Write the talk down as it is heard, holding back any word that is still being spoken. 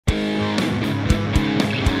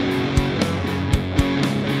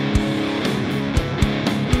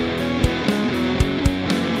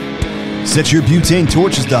Set your butane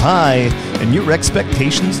torches to high and your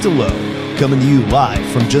expectations to low. Coming to you live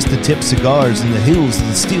from Just the Tip Cigars in the hills of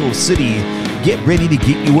the Steel City. Get ready to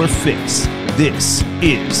get your fix. This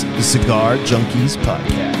is the Cigar Junkies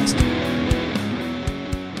Podcast.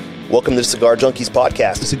 Welcome to the Cigar Junkies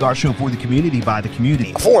Podcast, A cigar show for the community by the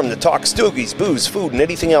community. a forum to talk stogies, booze, food, and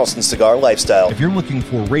anything else in cigar lifestyle. If you're looking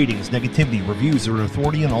for ratings, negativity, reviews, or an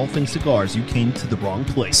authority on all things cigars, you came to the wrong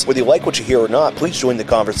place. Whether you like what you hear or not, please join the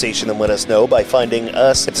conversation and let us know by finding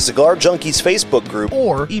us at the Cigar Junkies Facebook group.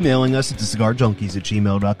 Or emailing us at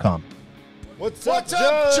thecigarjunkies@gmail.com. What's up,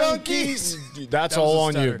 junkies? That's all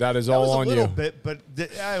on you. That is all on you. That was a little bit, but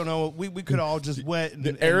I don't know. We could all just went.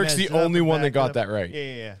 And Eric's messed the it up only and one that backed got up. that right.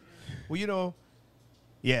 Yeah. Well, you know,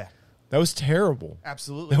 yeah, That was terrible.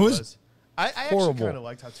 absolutely. That it was was. I actually horrible. kind of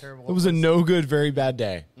liked how terrible It was a no good, very bad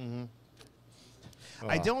day.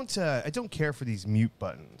 I don't care for these mute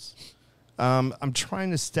buttons. I'm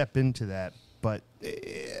trying to step into that, but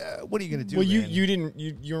what are you going to do? Well, man?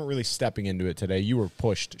 you weren't really stepping into it today. You were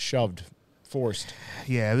pushed, shoved, forced.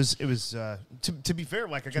 Yeah, it was. To be fair,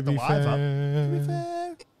 like I got the be live up. fair. To be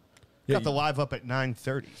fair, Yeah, got the live up at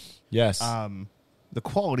 9:30. Yes. The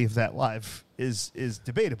quality of that live is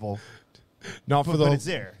debatable. Not for but the it's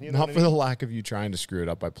there, you know not what I for the mean? lack of you trying to screw it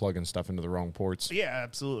up by plugging stuff into the wrong ports. Yeah,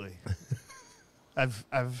 absolutely. I've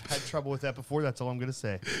had trouble with that before. That's all I'm going to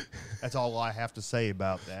say. That's all I have to say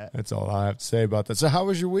about that. That's all I have to say about that. So, how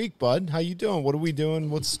was your week, bud? How you doing? What are we doing?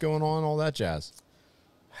 What's going on? All that jazz.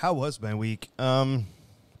 How was my week? I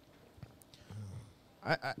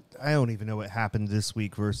don't even know what happened this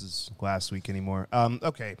week versus last week anymore.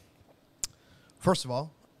 Okay. First of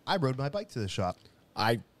all, I rode my bike to the shop.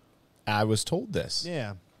 I was told this.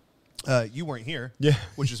 Yeah. You weren't here. Yeah.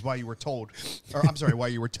 Which is why you were told. Or I'm sorry, why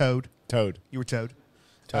you were towed. Toad. You were towed.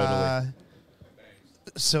 Totally.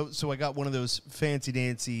 So I got one of those fancy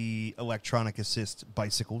dancy electronic assist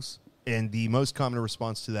bicycles, and the most common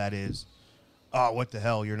response to that is, "Oh, what the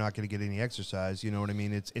hell? You're not going to get any exercise." You know what I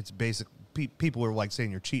mean? It's basic. People are like saying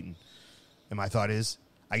you're cheating, and my thought is,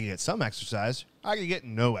 I can get some exercise. I can get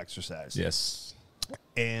no exercise. Yes.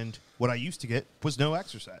 And what I used to get was no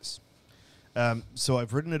exercise. So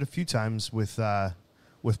I've ridden it a few times with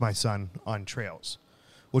my son on trails,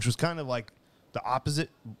 which was kind of like the opposite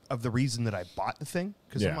of the reason that I bought the thing.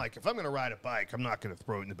 Because I'm Yeah. like, if I'm going to ride a bike, I'm not going to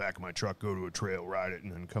throw it in the back of my truck, go to a trail, ride it,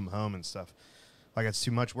 and then come home and stuff. Like, it's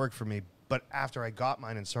too much work for me. But after I got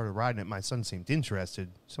mine and started riding it, my son seemed interested.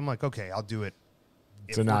 So I'm like, okay, I'll do it.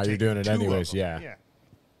 if So we're now you're taking doing it 2 of anyways, them. yeah.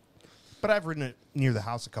 But I've ridden it near the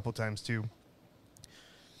house a couple times too.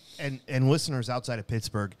 And listeners outside of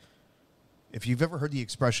Pittsburgh, if you've ever heard the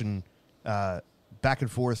expression back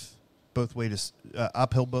and forth both ways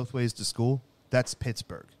uphill both ways to school, that's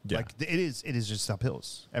Pittsburgh. Yeah. Like it is just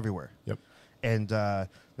uphills everywhere. Yep. And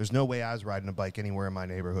there's no way I was riding a bike anywhere in my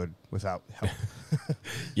neighborhood without help.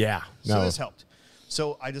 Yeah. So No. this helped.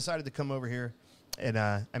 So I decided to come over here, and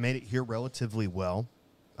I made it here relatively well.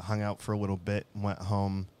 I hung out for a little bit, went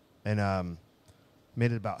home, and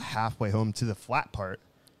made it about halfway home to the flat part,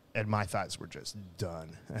 and my thighs were just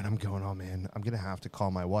done. And I'm going, oh, man, I'm going to have to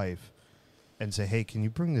call my wife and say, hey, can you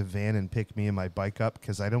bring the van and pick me and my bike up?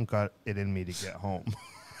 Because I don't got it in me to get home.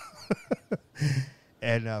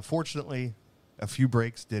 And fortunately, a few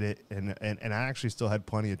breaks did it, and I actually still had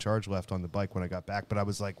plenty of charge left on the bike when I got back. But I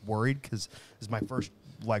was like worried because this is my first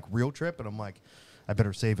like real trip, and I'm like, I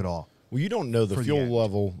better save it all. Well, you don't know the For the fuel end.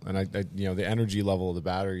 level and the energy level of the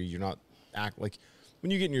battery. You're not like when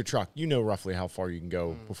you get in your truck, you know roughly how far you can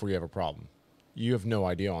go before you have a problem. You have no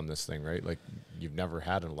idea on this thing, right? Like you've never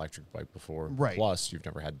had an electric bike before. Right. Plus, you've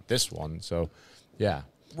never had this one. So, yeah.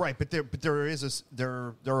 Right, but there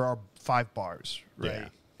are 5 bars, right? Yeah.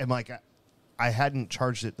 And like I hadn't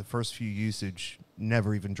charged it the first few usage,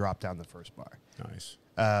 never even dropped down the first bar. Nice.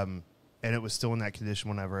 And it was still in that condition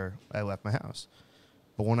whenever I left my house.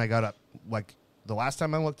 But when I got up, like the last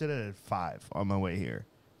time I looked at it at 5 on my way here.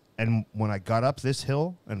 And when I got up this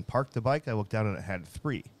hill and parked the bike, I looked down and it had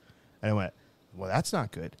 3. And I went, well, that's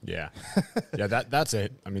not good. Yeah. Yeah, that's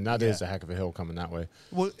it. I mean, that is Yeah. a heck of a hill coming that way.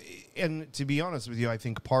 Well, and to be honest with you, I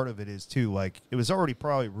think part of it is, too, like, it was already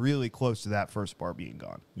probably really close to that first bar being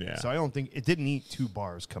gone. Yeah. So I don't think, it didn't eat 2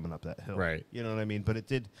 bars coming up that hill. Right. You know what I mean? But it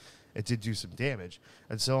did do some damage.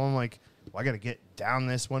 And so I'm like, well, I got to get down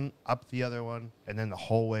this one, up the other one, and then the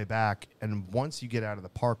whole way back. And once you get out of the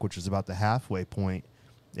park, which is about the halfway point,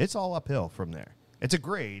 it's all uphill from there. It's a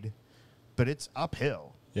grade, but it's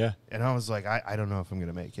uphill. Yeah. And I was like, I don't know if I'm going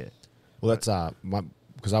to make it. Well, that's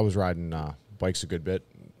because I was riding bikes a good bit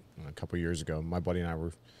a couple of years ago. My buddy and I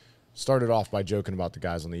were started off by joking about the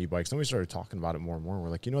guys on the e-bikes. Then we started talking about it more and more. We're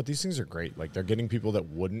like, you know what? These things are great. Like, they're getting people that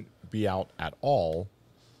wouldn't be out at all.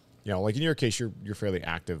 You know, like in your case, you're fairly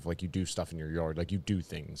active. Like, you do stuff in your yard. Like, you do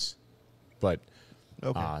things. But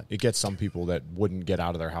it gets some people that wouldn't get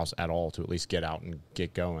out of their house at all to at least get out and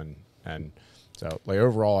get going. And so, like,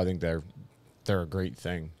 overall, I think they're a great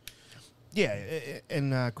thing. Yeah,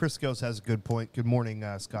 and Chris Gose has a good point. Good morning,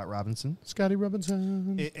 Scott Robinson. Scotty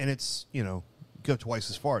Robinson. And it's, go twice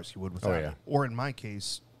as far as you would without it. Or in my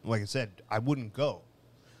case, like I said, I wouldn't go.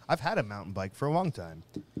 I've had a mountain bike for a long time.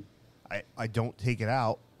 I don't take it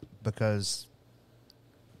out because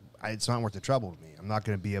it's not worth the trouble to me. I'm not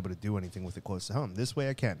going to be able to do anything with it close to home. This way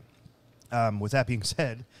I can. With that being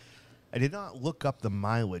said, I did not look up the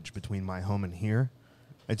mileage between my home and here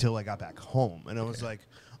until I got back home. And I was like,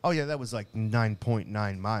 oh, yeah, that was like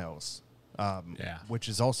 9.9 miles, which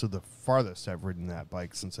is also the farthest I've ridden that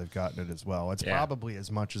bike since I've gotten it as well. It's probably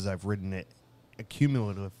as much as I've ridden it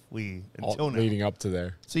cumulatively until now. Leading up to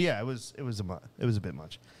there. So, yeah, it was a bit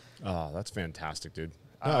much. Oh, that's fantastic, dude.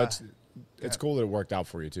 No, it's cool that it worked out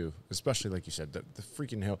for you, too, especially, like you said, the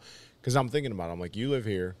freaking hill. Because I'm thinking about it. I'm like, you live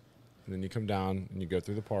here, and then you come down, and you go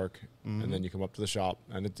through the park, and then you come up to the shop,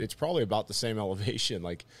 and it's probably about the same elevation.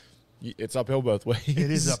 Like, it's uphill both ways. It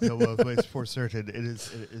is uphill both ways for certain.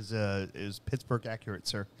 It is Pittsburgh accurate,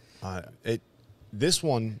 sir. This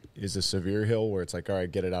one is a severe hill where it's like, all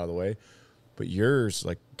right, get it out of the way. But yours,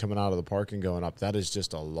 like coming out of the park and going up, that is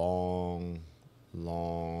just a long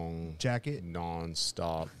jacket,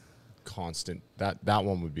 nonstop, constant. That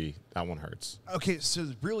one hurts. Okay,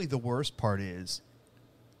 so really the worst part is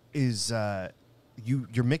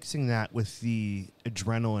you're mixing that with the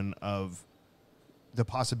adrenaline of the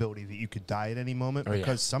possibility that you could die at any moment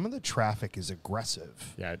because some of the traffic is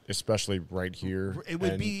aggressive. Yeah, especially right here. It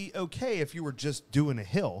would be okay if you were just doing a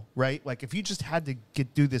hill, right? Like if you just had to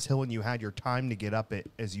do this hill and you had your time to get up it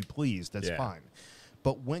as you pleased, that's fine.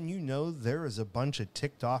 But when you know there is a bunch of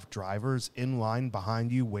ticked off drivers in line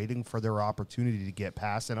behind you waiting for their opportunity to get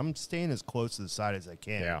past, and I'm staying as close to the side as I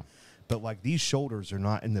can. Yeah. But like these shoulders are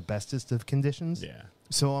not in the bestest of conditions. Yeah.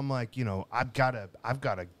 So I'm like, I've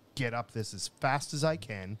gotta get up this as fast as I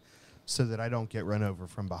can so that I don't get run over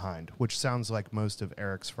from behind, which sounds like most of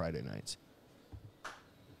Eric's Friday nights.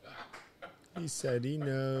 He said he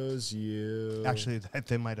knows you. Actually,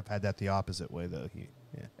 they might have had that the opposite way, though.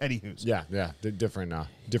 Anywho's. Yeah.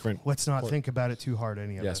 Different. Let's not think about it too hard,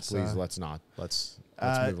 any of us. Yes, please, let's not. Let's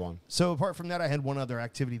move on. So apart from that, I had one other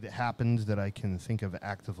activity that happened that I can think of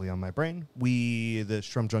actively on my brain. The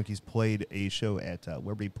Strum Junkies played a show at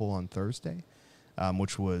Werby Pool on Thursday,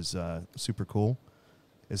 which was super cool.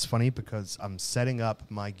 It's funny because I'm setting up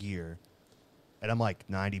my gear, and I'm like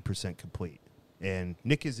 90% complete. And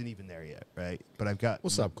Nick isn't even there yet, right? But I've got...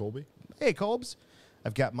 What's up, Colby? Hey, Colbs.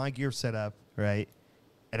 I've got my gear set up, right?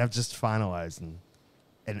 And I've just finalized.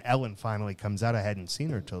 And Ellen finally comes out. I hadn't seen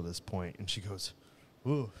her till this point. And she goes,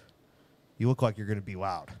 ooh, you look like you're going to be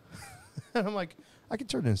loud. And I'm like, I can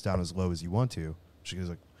turn this down as low as you want to. She goes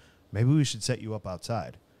like, maybe we should set you up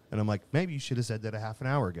outside. And I'm like, maybe you should have said that a half an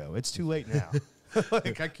hour ago. It's too late now.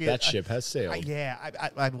 Like, I can't. That ship has sailed.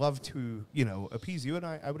 I'd love to, appease you, and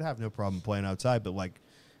I would have no problem playing outside. But like,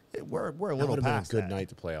 we're a little past that. It would have been a good night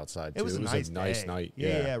to play outside. Too. It was a nice night.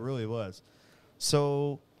 Yeah, it really was.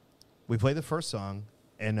 So we play the first song,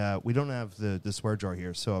 and we don't have the swear jar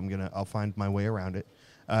here, so I'll find my way around it.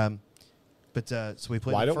 So we play. The first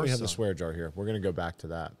song. Why don't we have the swear jar here? We're gonna go back to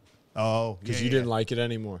that. Oh, because you didn't like it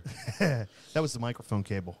anymore. That was the microphone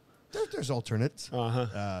cable. There's alternates.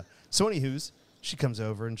 So anywho's. She comes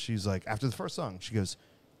over and she's like, after the first song, she goes,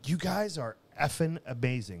 you guys are effing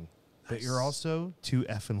amazing, but you're also too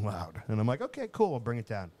effing loud. And I'm like, okay, cool. I'll bring it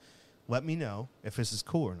down. Let me know if this is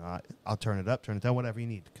cool or not. I'll turn it up, turn it down, whatever you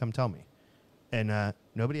need. Come tell me. And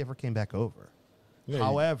nobody ever came back over. Yeah,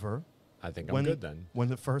 however, I think I'm good then. When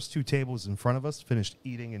the first two tables in front of us finished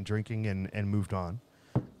eating and drinking and moved on,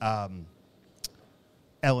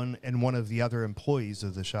 Ellen and one of the other employees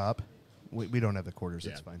of the shop, we don't have the quarters,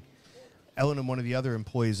 it's fine. Ellen and one of the other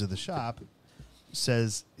employees of the shop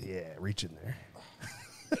says, yeah, reach in there.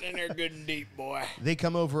 Get in there good and deep, boy. They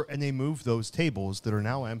come over and they move those tables that are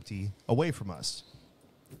now empty away from us.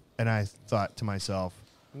 And I thought to myself,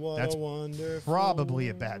 that's probably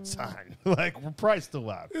a bad sign. Like, we're probably still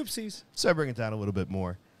loud. Oopsies. So I bring it down a little bit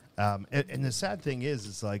more. And the sad thing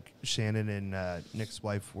is like Shannon and Nick's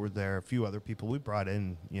wife were there. A few other people. We brought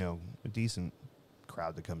in, a decent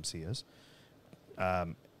crowd to come see us.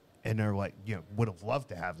 And they're like, would have loved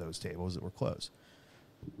to have those tables that were closed.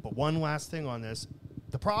 But one last thing on this.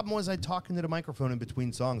 The problem was I'd talk into the microphone in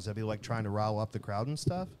between songs. I'd be like trying to rile up the crowd and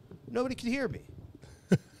stuff. Nobody could hear me.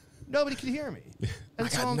 Nobody could hear me. And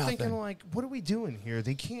so I'm nothing. thinking, like, what are we doing here?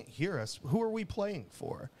 They can't hear us. Who are we playing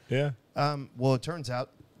for? Yeah. Well, it turns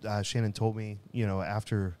out Shannon told me,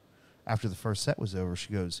 after the first set was over,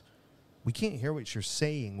 she goes, we can't hear what you're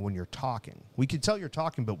saying when you're talking. We can tell you're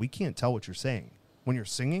talking, but we can't tell what you're saying. When you're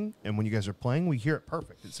singing and when you guys are playing, we hear it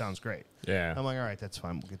perfect. It sounds great. Yeah. I'm like, all right, that's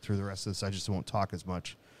fine. We'll get through the rest of this. I just won't talk as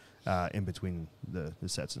much in between the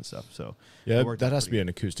sets and stuff. So Yeah, it worked that out has to be pretty an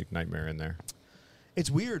acoustic nightmare in there.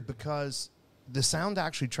 It's weird because the sound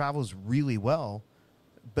actually travels really well,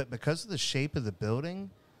 but because of the shape of the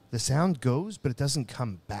building, the sound goes, but it doesn't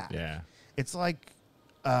come back. Yeah. It's like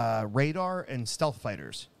radar and stealth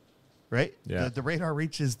fighters, right? Yeah. The radar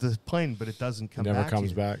reaches the plane, but it doesn't come back. Never to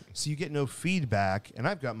comes you. back. So you get no feedback, and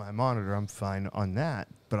I've got my monitor. I'm fine on that,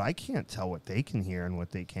 but I can't tell what they can hear and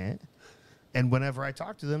what they can't. And whenever I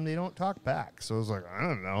talk to them, they don't talk back. So I was like, I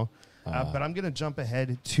don't know. But I'm going to jump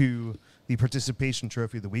ahead to the participation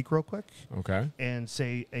trophy of the week real quick. Okay. And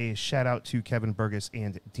say a shout out to Kevin Burgess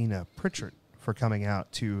and Dina Pritchard for coming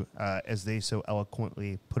out to, as they so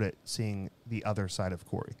eloquently put it, seeing the other side of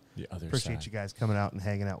Corey. The other Appreciate side. you guys coming out and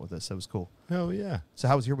hanging out with us. That was cool. Hell yeah. So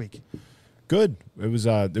how was your week? Good. It was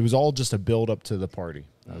all just a build up to the party.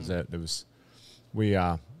 That was it. It was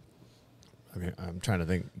I'm trying to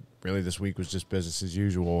think. Really, this week was just business as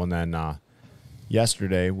usual, and then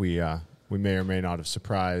yesterday we may or may not have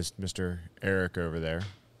surprised Mr. Eric over there,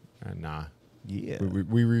 and Yeah.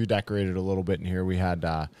 we redecorated a little bit in here. We had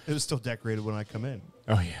It was still decorated when I come in.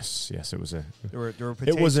 oh yes, it was a There were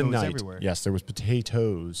potatoes it was a night. everywhere. Yes, there was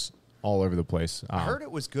potatoes all over the place. I heard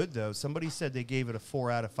it was good, though. Somebody said they gave it a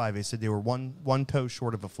 4 out of 5. They said they were one toe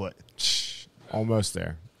short of a foot. Almost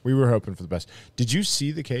there. We were hoping for the best. Did you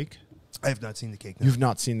see the cake? I have not seen the cake. No. You've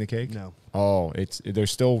not seen the cake? No. Oh,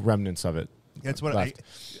 there's still remnants of it. That's what left.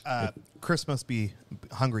 Chris must be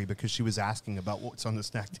hungry because she was asking about what's on the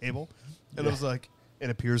snack table, and I was like,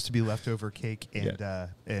 "It appears to be leftover cake and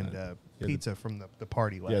pizza from the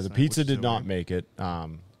party last night." Yeah, the pizza which is did so not weird. make it.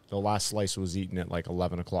 The last slice was eaten at like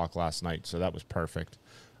 11 o'clock last night, so that was perfect.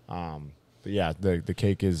 But yeah, the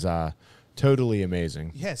cake is totally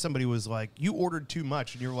amazing. Yeah, somebody was like, "You ordered too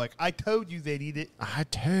much," and you were like, "I told you they'd eat it." I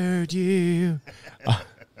told you.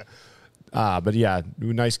 But yeah,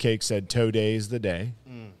 nice cake. Said toe day is the day.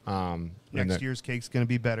 Next year's cake's going to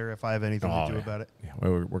be better if I have anything to do yeah. about it. Yeah,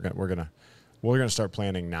 we're gonna start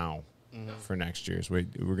planning now for next year's. We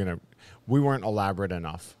weren't elaborate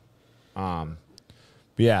enough. But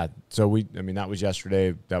yeah, so that was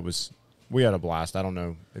yesterday. We had a blast. I don't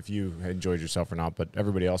know if you enjoyed yourself or not, but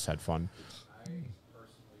everybody else had fun. I personally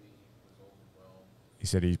was overwhelmed. He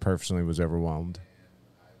said he personally was overwhelmed,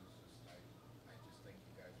 I just think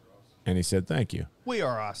you guys are awesome. and he said thank you. We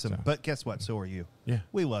are awesome, but guess what? So are you. Yeah.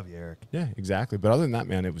 We love you, Eric. Yeah, exactly. But other than that,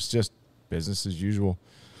 man, it was just business as usual.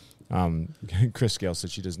 Chris Scale said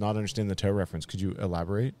she does not understand the toe reference. Could you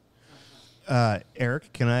elaborate?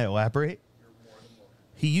 Eric, can I elaborate?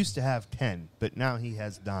 He used to have 10, but now he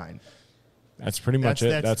has 9. That's pretty much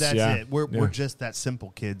it. That's yeah. it. We're Yeah. just that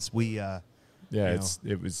simple, kids. We That's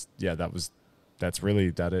really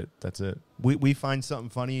it. That's it. we find something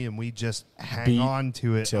funny and we just hang Beat on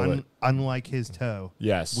to it. till it. Unlike his toe,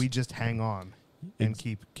 Yes. we just hang on and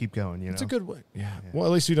keep going. It's a good way. Yeah. Well,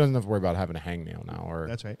 at least he doesn't have to worry about having a hangnail now. Or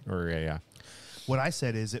That's right. Or yeah. What I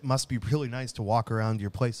said is, it must be really nice to walk around your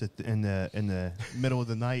place in the middle of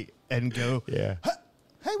the night and go, Yeah.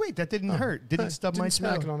 hey, wait, that didn't hurt. Didn't stub my toe.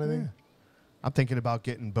 smack it on anything. Yeah. I'm thinking about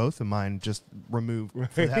getting both of mine just removed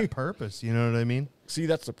for that purpose. You know what I mean? See,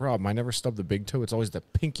 that's the problem. I never stub the big toe. It's always the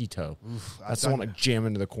pinky toe. That's the done- one I jam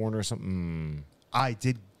into the corner or something. I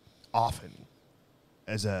did often,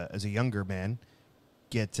 as a younger man,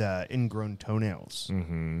 get ingrown toenails.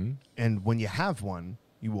 Mm-hmm. And when you have one,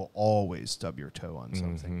 you will always stub your toe on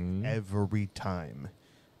something Mm-hmm. every time.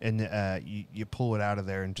 And you pull it out of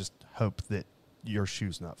there and just hope that your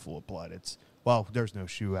shoe's not full of blood. There's no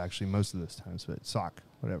shoe actually most of those times, but sock,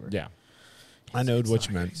 whatever. Yeah. I know It's what not you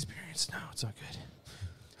a good meant. experience. No, it's not good.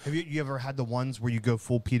 Have you ever had the ones where you go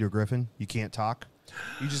full Peter Griffin? You can't talk.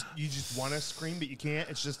 You just want to scream, but you can't.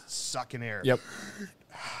 It's just sucking air. Yep.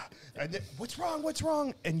 And then, what's wrong? What's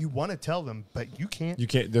wrong? And you want to tell them, but you can't. You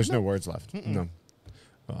can't. There's no words left. No.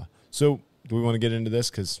 So do we want to get into this?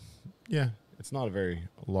 Because, yeah, it's not a very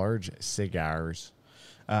large cigars.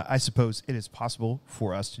 I suppose it is possible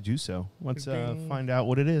for us to do so. Let's find out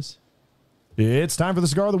what it is. It's time for the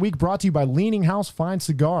Cigar of the Week, brought to you by Leaning House Fine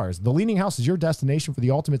Cigars. The Leaning House is your destination for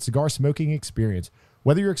the ultimate cigar smoking experience.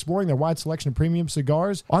 Whether you're exploring their wide selection of premium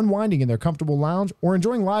cigars, unwinding in their comfortable lounge, or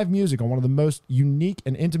enjoying live music on one of the most unique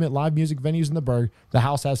and intimate live music venues in the burg, the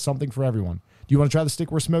house has something for everyone. Do you want to try the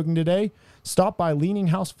stick we're smoking today? Stop by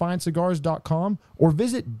leaninghousefinecigars.com or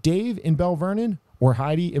visit Dave in Bell Vernon or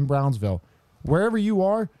Heidi in Brownsville. Wherever you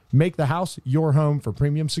are, make the house your home for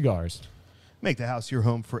premium cigars. Make the house your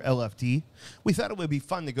home for LFD. We thought it would be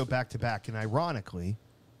fun to go back to back, and ironically,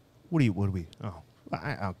 what do we? Oh,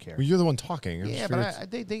 I don't care. Well, you're the one talking. I'm Yeah, sure but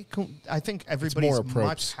I think everybody's more approach.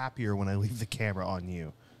 much happier when I leave the camera on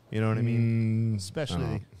you. You know what I mean?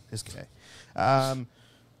 Especially this guy.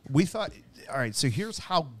 We thought, all right, so here's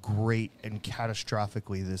how great and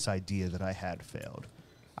catastrophically this idea that I had failed.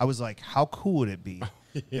 I was like, how cool would it be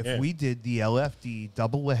if we did the LFD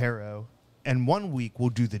double Lajero, and 1 week we'll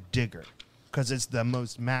do the Digger, because it's the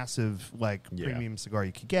most massive, premium cigar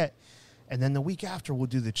you could get. And then the week after, we'll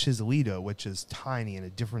do the Chiselito, which is tiny in a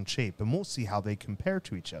different shape, and we'll see how they compare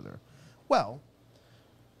to each other. Well,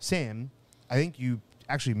 Sam, I think you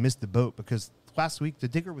actually missed the boat, because last week the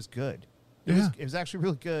Digger was good. It was actually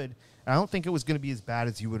really good. I don't think it was going to be as bad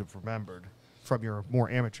as you would have remembered from your more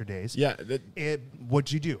amateur days. Yeah.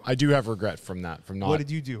 What'd you do? I do have regret from that. What did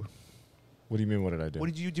you do? What do you mean, what did I do? What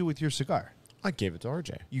did you do with your cigar? I gave it to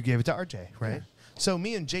RJ. You gave it to RJ, right? Yeah. So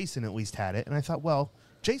me and Jason at least had it, and I thought, well,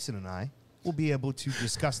 Jason and I will be able to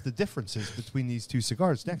discuss the differences between these two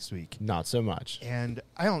cigars next week. Not so much. And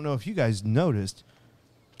I don't know if you guys noticed,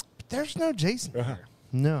 but there's no Jason here.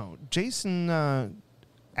 No. Jason,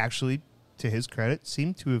 actually, to his credit,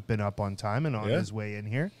 seemed to have been up on time and on his way in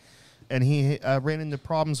here. And he ran into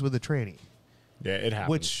problems with a tranny. Yeah, it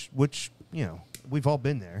happened. Which we've all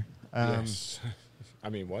been there. Yes. I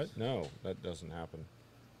mean, what? No, that doesn't happen.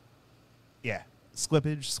 Yeah.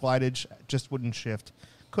 Slippage, slidage, just wouldn't shift.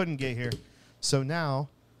 Couldn't get here. So now,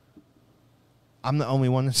 I'm the only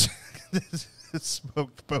one that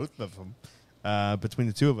smoked both of them between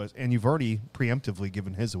the two of us. And you've already preemptively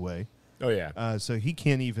given his away. Oh, yeah. So he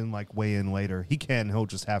can't even weigh in later. He'll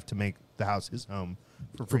just have to make the house his home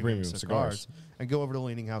for premium cigars and go over to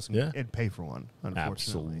Leaning House and pay for one,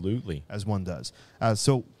 unfortunately. Absolutely. As one does.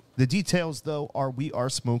 So the details, though, are we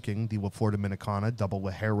are smoking the La Flor Dominicana Double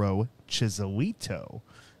Lajero Chiselito.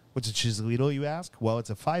 What's a Chiselito, you ask? Well,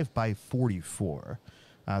 it's a 5x44.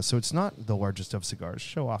 So it's not the largest of cigars.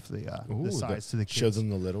 Show off the size to the kids. Show them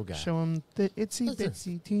the little guy. Show them the itsy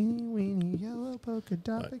bitsy teeny weeny yellow polka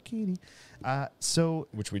dot bikini.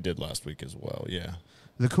 Which we did last week as well, yeah.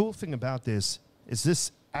 The cool thing about this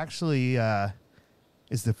is actually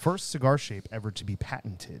is the first cigar shape ever to be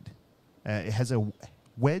patented. It has a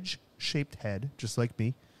wedge-shaped head, just like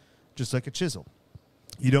me, just like a chisel.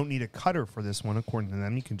 You don't need a cutter for this one, according to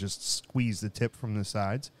them. You can just squeeze the tip from the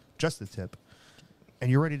sides, just the tip,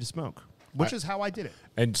 and you're ready to smoke, which is how I did it.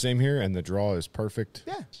 And same here, and the draw is perfect.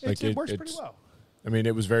 Yeah, it works pretty well. I mean,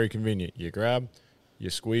 it was very convenient. You grab, you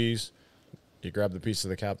squeeze, you grab the piece of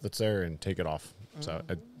the cap that's there, and take it off. So,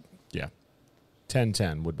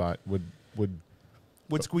 10-10 would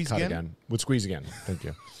squeeze cut again? Would squeeze again. Thank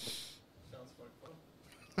you.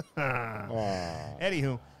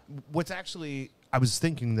 Anywho, what's actually, I was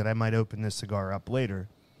thinking that I might open this cigar up later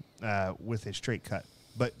with a straight cut.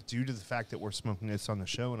 But due to the fact that we're smoking this on the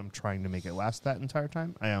show and I'm trying to make it last that entire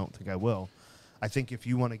time, I don't think I will. I think if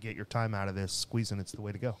you want to get your time out of this, squeezing it's the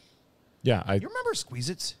way to go. Yeah. You remember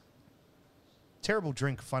Squeeze-Its? Terrible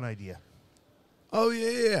drink, fun idea. Oh,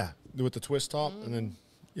 yeah. With the twist top, and then,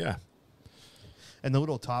 yeah. And the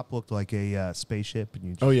little top looked like a spaceship.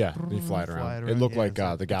 And You fly it around. It looked like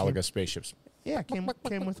the Galaga spaceships. Yeah, it came with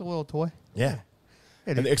a little toy. Yeah.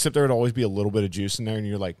 Except there would always be a little bit of juice in there, and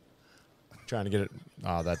you're like trying to get it.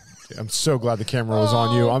 I'm so glad the camera was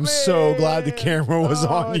on you. I'm so glad the camera was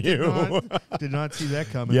on you. Did not see that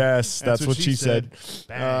coming. Yes, that's what she said.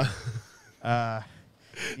 Bang.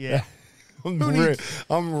 Yeah.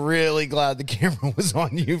 I'm really glad the camera was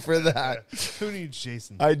on you for that. Who needs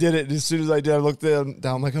Jason? I did it. As soon as I did, I looked down.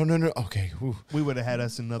 I'm like, oh no. Okay. Whew. We would have had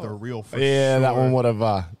us another reel for Yeah, sure. that one would have.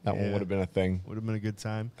 One would have been a thing. Would have been a good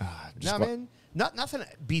time. Man, nothing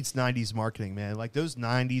beats '90s marketing, man. Like those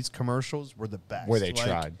 '90s commercials were the best. Where they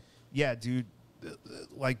tried. Yeah, dude.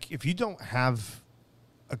 Like if you don't have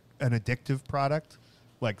an addictive product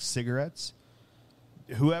like cigarettes,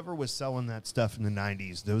 whoever was selling that stuff in the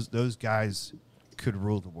 '90s, those guys could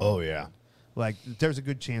rule the world. Oh yeah. Like there's a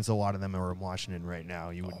good chance a lot of them are in Washington right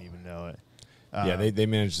now. You wouldn't even know it. Yeah, they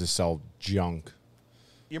managed to sell junk.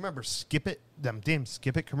 You remember Skip It? Them damn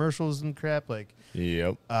Skip It commercials and crap. Like,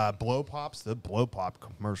 yep. Blow Pops. The Blow Pop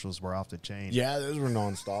commercials were off the chain. Yeah, those were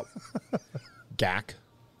nonstop. Gack.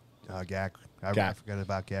 Gack. I forgot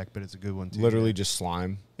about Gack, but it's a good one too. Literally just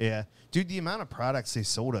slime. Yeah. Dude, the amount of products they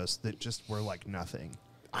sold us that just were like nothing.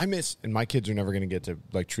 I miss, and my kids are never going to get to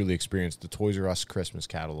like truly experience the Toys R Us Christmas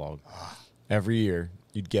catalog. every year.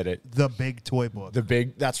 You'd get it. The big toy book.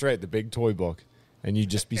 That's right, the big toy book. And you'd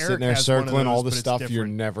just be Eric sitting there has one of circling those, all the but it's stuff you're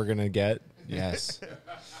different. never going to get. Yes.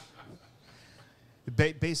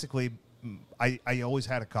 Basically, I always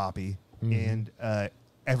had a copy, and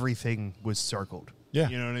everything was circled. Yeah.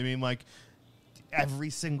 You know what I mean? Like, every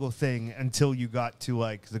single thing until you got to,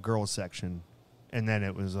 like, the girls section. And then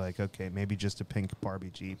it was like, okay, maybe just a pink Barbie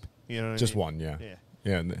Jeep. You know what Just I mean? one, yeah. Yeah.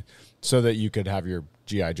 Yeah, so that you could have your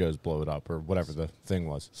G.I. Joes blow it up or whatever the thing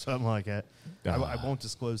was. Something like that. I won't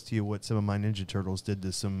disclose to you what some of my Ninja Turtles did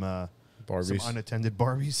to some Barbies. unattended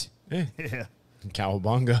Barbies. Yeah. Yeah.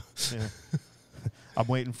 Cowabunga. Yeah. I'm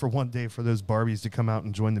waiting for one day for those Barbies to come out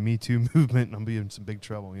and join the Me Too movement, and I'll be in some big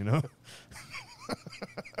trouble, you know?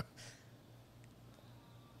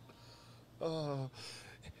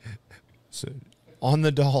 So, on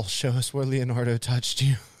the doll, show us where Leonardo touched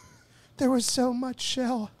you. There was so much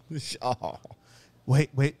shell. Oh.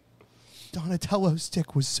 Wait. Donatello's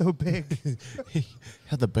stick was so big. He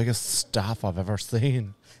had the biggest staff I've ever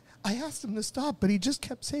seen. I asked him to stop, but he just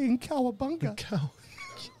kept saying cowabunga.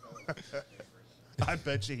 I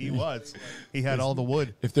bet you he was. He had all the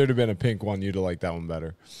wood. If there'd have been a pink one, you'd have liked that one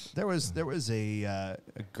better. There was a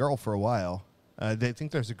girl for a while. They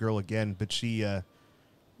think there's a girl again, but she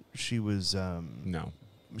was No.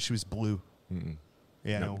 she was blue.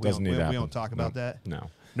 Yeah, No, no, doesn't need to we happen. don't talk about No, that. no.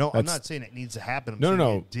 No, I'm That's- not saying it needs to happen. No.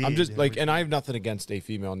 Saying it I'm did. just like, and I have nothing against a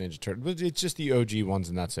female Ninja Turtle, but it's just the OG ones,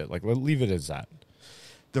 and that's it. Like, leave it as that.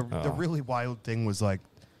 The really wild thing was like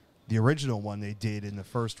the original one they did in the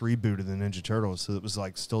first reboot of the Ninja Turtles, so it was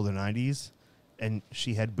like still the 90s, and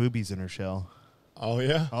she had boobies in her shell. Oh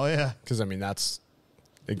yeah. Oh yeah, Because I mean, that's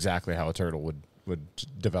exactly how a turtle would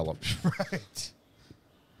develop. right.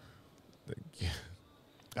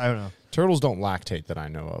 I don't know. Turtles don't lactate that I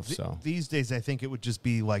know of. So These days, I think it would just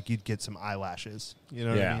be like you'd get some eyelashes. You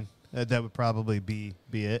know what Yeah. I mean? That would probably be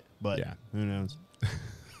it. But Yeah. who knows?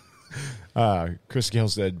 Chris Gale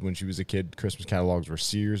said when she was a kid, Christmas catalogs were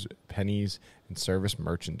Sears, Pennies, and Service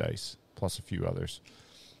merchandise, plus a few others.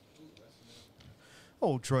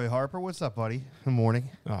 Oh, Troy Harper, what's up, buddy? Good morning.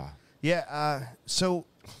 Ah, Yeah. So,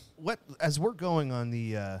 what as we're going on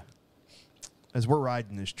the as we're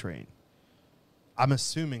riding this train, I'm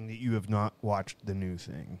assuming that you have not watched the new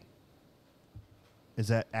thing. Is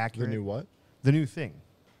that the accurate? new what? The new thing.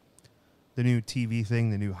 The new TV thing.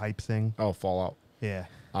 The new hype thing. Oh, Fallout. Yeah.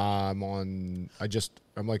 I'm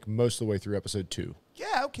like most of the way through episode 2.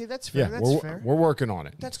 Yeah. Okay. That's fair. Yeah, That's fair. we're working on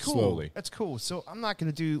it. That's cool. Slowly. That's cool. So I'm not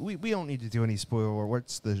going to do. We don't need to do any spoiler.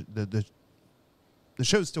 What's the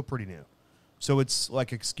show's still pretty new, so it's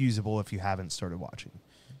like excusable if you haven't started watching.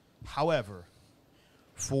 However,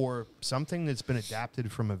 for something that's been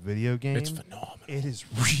adapted from a video game, It's phenomenal. It is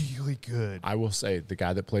really good. I will say the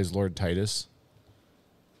guy that plays Lord Titus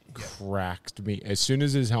cracked me as soon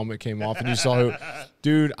as his helmet came off and you saw who,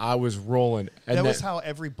 dude. I was rolling. And That was how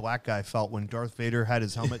every black guy felt when Darth Vader had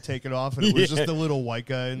his helmet taken off, and it was just a little white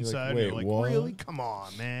guy inside. "Wait, You're like, what?" really? Come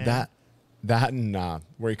on, man. that and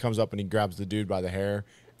where he comes up and he grabs the dude by the hair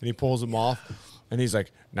and he pulls him off and he's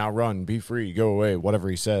like, "Now run, be free, go away," whatever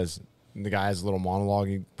he says. And the guy has a little monologue.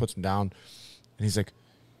 He puts him down and he's like,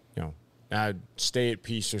 stay at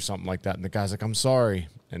peace or something like that. And the guy's like, "I'm sorry."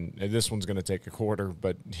 And this one's going to take a quarter,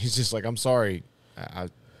 but he's just like, "I'm sorry.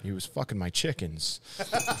 He was fucking my chickens."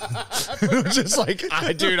 Just like,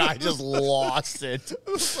 I just lost it. It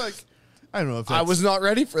was like, I don't know if I that's, was not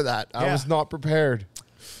ready for that. I Yeah. was not prepared.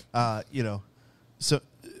 So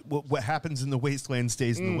what happens in the wasteland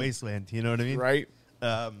stays in the wasteland. You know what I mean? Right?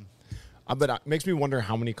 But it makes me wonder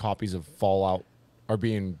how many copies of Fallout are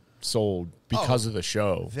being sold because of the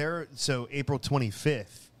show. So April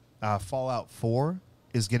 25th, Fallout 4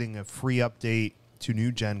 is getting a free update to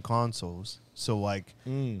new gen consoles. So like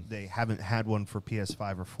they haven't had one for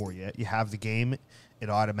PS5 or 4 yet. You have the game, it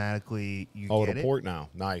automatically Oh, get it'll it. port now.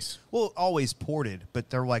 Nice. Well, always ported, but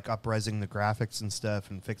they're like upresing the graphics and stuff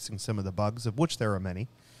and fixing some of the bugs, of which there are many.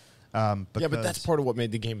 Yeah, but that's because- part of what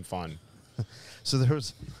made the game fun. So there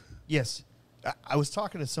was, yes, I was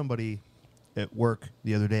talking to somebody at work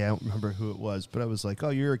the other day. I don't remember who it was, but I was like, "Oh,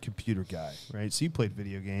 you're a computer guy, right? So you played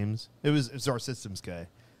video games." It was our systems guy.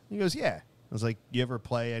 He goes, "Yeah." I was like, "You ever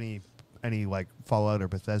play any like Fallout or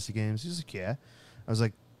Bethesda games?" He's like, "Yeah." I was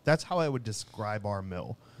like, "That's how I would describe our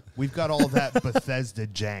mill. We've got all that Bethesda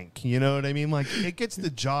jank. You know what I mean? Like, it gets the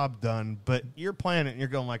job done, but you're playing it and you're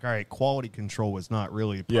going like, all right, quality control was not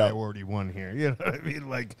really priority one here. You know what I mean?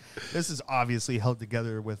 Like, this is obviously held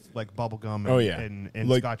together with like bubble gum and, and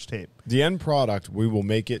Like, scotch tape. The end product, we will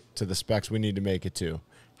make it to the specs we need to make it to.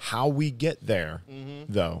 How we get there,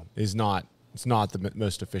 though, is not It's not the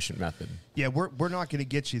most efficient method. Yeah, we're not going to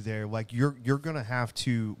get you there. Like you're going to have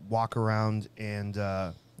to walk around and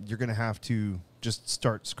you're going to have to just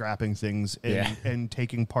start scrapping things and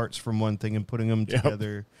taking parts from one thing and putting them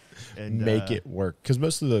together and make it work. Because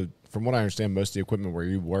from what I understand, most of the equipment where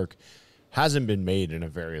you work hasn't been made in a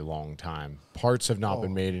very long time. Parts have not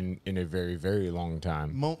been made in a very, very long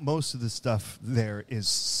time. Most of the stuff there is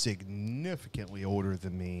significantly older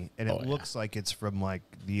than me, and it looks like it's from like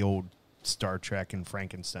the old Star Trek and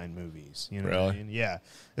Frankenstein movies. You know what I mean? Yeah.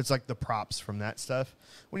 It's like the props from that stuff.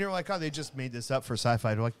 When you're like, oh, they just made this up for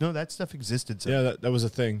sci-fi. They're like, no, that stuff existed. So yeah, that was a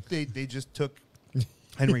thing. They just took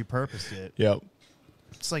and repurposed it. Yep.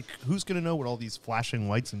 It's like, who's going to know what all these flashing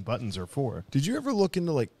lights and buttons are for? Did you ever look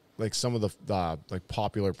into like some of the like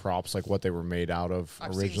popular props, like what they were made out of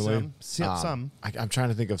originally? Seen some. I'm trying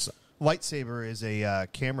to think of some. Lightsaber is a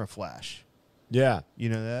camera flash. Yeah. You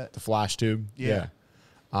know that? The flash tube. Yeah.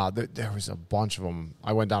 There was a bunch of them.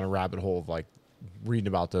 I went down a rabbit hole of like reading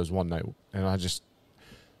about those one night, and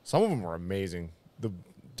some of them were amazing. The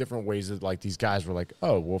different ways that like these guys were like,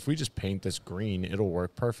 oh, well, if we just paint this green, it'll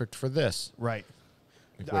work perfect for this. Right.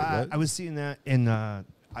 Like, wait, what? I was seeing that in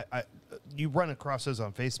you run across those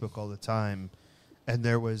on Facebook all the time, and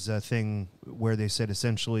there was a thing where they said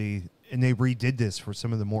essentially, and they redid this for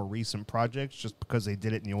some of the more recent projects just because they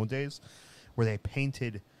did it in the old days, where they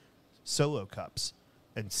painted Solo cups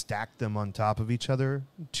and stacked them on top of each other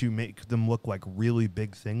to make them look like really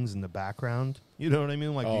big things in the background. You know what I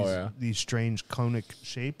mean? Like these strange conic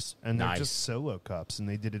shapes, and they're just Solo cups, and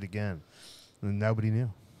they did it again, and nobody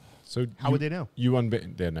knew. So how would they know?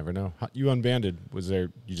 They'd never know. You unbanded. Was there?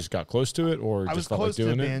 You just got close to it, or I just was felt close like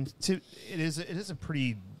doing to it? band. It is a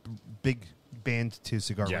pretty big band to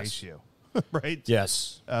cigar ratio, right?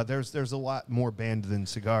 Yes. There's a lot more band than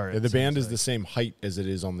cigar. Yeah, the band is the same height as it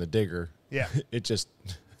is on the digger. Yeah. It just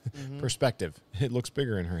perspective. It looks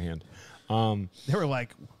bigger in her hand. They were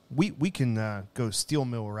like, we can go steel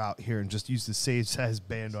mill route here and just use the same size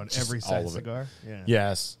band on every size cigar. Yeah.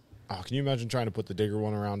 Yes. Oh, can you imagine trying to put the digger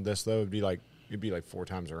one around this though? It'd be like 4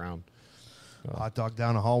 times around. Hot dog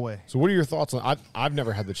down a hallway. So what are your thoughts on? I've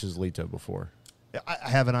never had the Chiselito before. I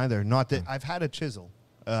haven't either. Not that I've had a chisel,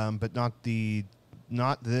 but not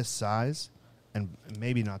this size, and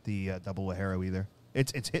maybe not the double Lajero either.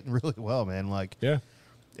 It's hitting really well, man. Like Yeah.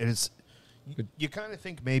 it is. You kind of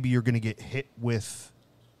think maybe you're going to get hit with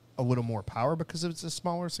a little more power because it's a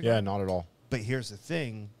smaller cigar. Yeah, not at all. But here's the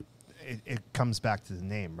thing. It comes back to the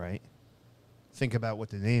name, right? Think about what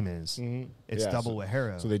the name is. It's double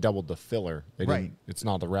Lajero. So they doubled the filler. They Right. didn't, it's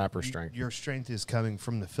not the wrapper strength. Your strength is coming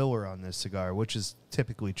from the filler on this cigar, which is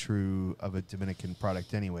typically true of a Dominican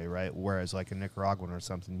product anyway, right? Whereas like a Nicaraguan or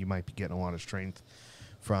something, you might be getting a lot of strength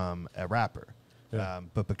from a wrapper. Yeah.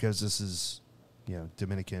 But because this is,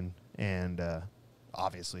 Dominican and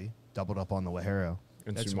obviously doubled up on the Lajero.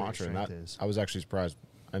 And that's where your Sumatra. And strength that, is. I was actually surprised.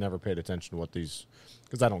 I never paid attention to what these,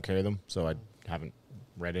 because I don't carry them, so I haven't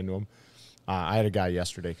read into them. I had a guy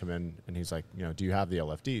yesterday come in, and he's like, do you have the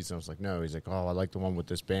LFDs? And I was like, no. He's like, oh, I like the one with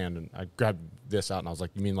this band. And I grabbed this out, and I was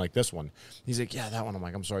like, you mean like this one? He's like, yeah, that one. I'm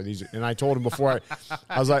like, I'm sorry. These are, and I told him before,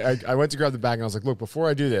 I was like, I went to grab the bag, and I was like, look, before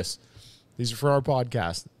I do this, these are for our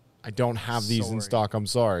podcast. I don't have these in stock. I'm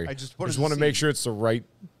sorry. I just want to make sure it's the right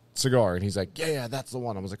cigar. And he's like, yeah, that's the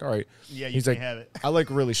one. I was like, all right. Yeah, he's can like, have it. I like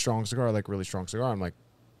really strong cigar. I like really strong cigar. I'm like,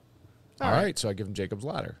 all right. So I give him Jacob's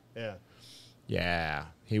Ladder. Yeah. Yeah,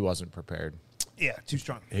 he wasn't prepared. Yeah, too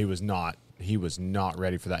strong. He was not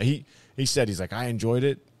ready for that. He said, he's like, I enjoyed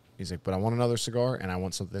it. He's like, but I want another cigar, and I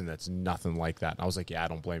want something that's nothing like that. And I was like, yeah, I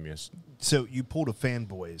don't blame you. So you pulled a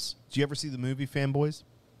Fanboys. Did you ever see the movie Fanboys?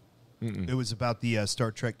 It was about the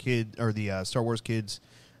Star Trek kid or the Star Wars kids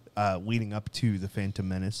leading up to the Phantom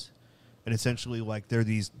Menace, and essentially, like, they're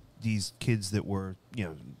these kids that were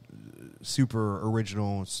super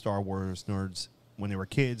original Star Wars nerds when they were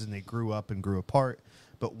kids, and they grew up and grew apart.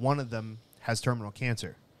 But one of them has terminal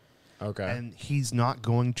cancer. Okay. And he's not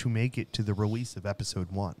going to make it to the release of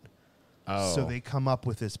Episode 1. Oh. So they come up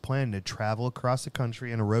with this plan to travel across the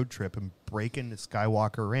country on a road trip and break into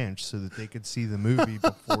Skywalker Ranch so that they could see the movie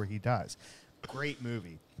before he dies. Great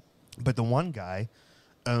movie. But the one guy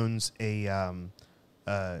owns a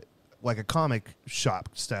like a comic shop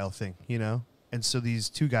style thing, And so these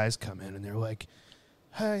two guys come in and they're like,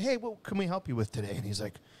 hey, what can we help you with today? And he's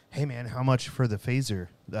like, hey, man, how much for the phaser,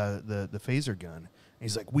 the phaser gun? And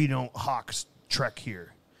he's like, we don't hawk Trek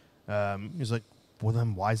here. He's like, well,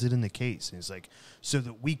 then why is it in the case? And he's like, so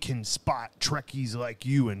that we can spot Trekkies like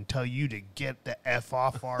you and tell you to get the F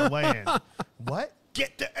off our land. What?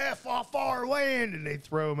 get the F off our land, and they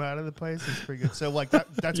throw him out of the place. It's pretty good. So, like,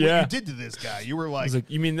 that's Yeah. what you did to this guy. You were I like, was like,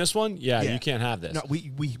 you mean this one? Yeah, Yeah. you can't have this. no,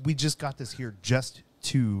 we just got this here just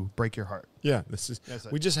to break your heart. Yeah, this is. That's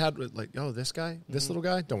it. We just had like, oh, this guy, this little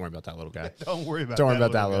guy. Don't worry about that little guy. Don't worry about Don't worry that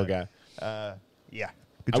about that little guy. Yeah.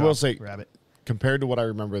 Good I job, will say, Rabbit. compared to what I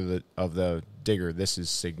remember of the Digger, this is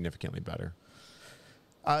significantly better.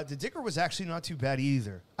 The Digger was actually not too bad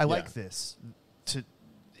either. I like this.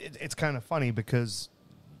 It's kind of funny because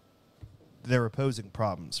they're opposing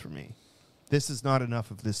problems for me. This is not enough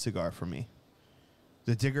of this cigar for me.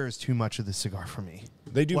 The Digger is too much of the cigar for me.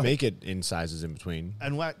 They do Like- make it in sizes in between.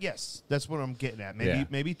 And yes, that's what I'm getting at. Yeah.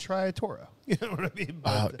 Maybe try a Toro. You know what I mean?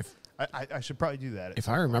 But I should probably do that. If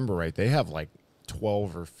I remember right, they have like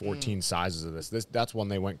 12 or 14 sizes of this. That's when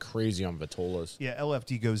they went crazy on Vitolas. Yeah,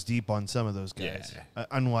 LFD goes deep on some of those guys. Yeah.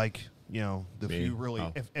 Unlike, the Me? few really,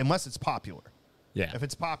 Oh. unless it's popular. Yeah. If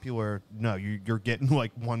it's popular, no, you're getting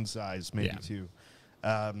like one size, maybe two.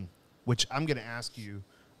 Which I'm going to ask you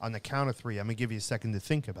on the count of three. I'm going to give you a second to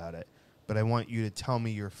think about it, but I want you to tell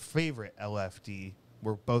me your favorite LFD.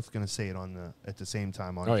 We're both going to say it at the same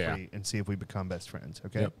time on three and see if we become best friends.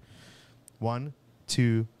 Okay. Yep. 1,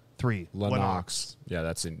 2, 3. Lennox. Yeah,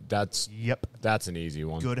 that's Yep. that's an easy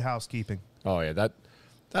one. Good housekeeping. Oh yeah,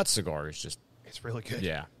 that cigar is just It's really good.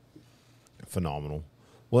 yeah, phenomenal.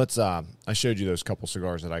 Well, let's. I showed you those couple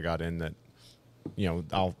cigars that I got in that,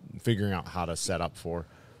 I'll figuring out how to set up for,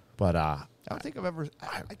 but I don't think I've ever.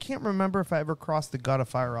 I can't remember if I ever crossed the God of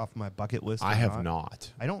Fire off my bucket list. I have not.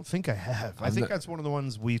 I don't think I have. I I'm think not- that's one of the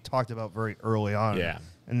ones we talked about very early on Yeah.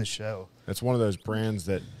 in the show. It's one of those brands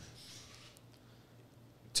that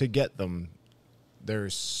to get them,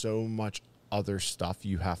 there's so much other stuff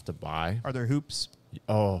you have to buy. Are there hoops?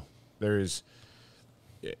 Oh, there's.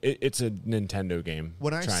 It's a Nintendo game.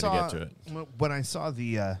 When I trying saw to get to it. when I saw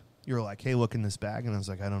the, you were like, "Hey, look in this bag," and I was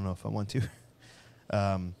like, "I don't know if I want to."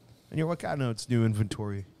 And you're like, "I know it's new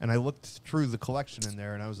inventory," and I looked through the collection in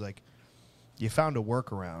there, and I was like, "You found a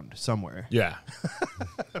workaround somewhere," Yeah,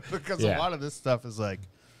 because Yeah. a lot of this stuff is like.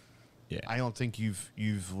 yeah. I don't think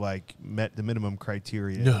you've like met the minimum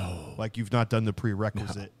criteria. No. Like you've not done the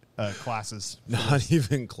prerequisite classes. Not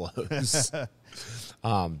even close.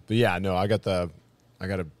 But yeah, no, I got a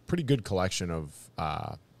pretty good collection of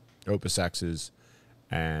Opus X's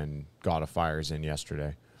and God of Fires in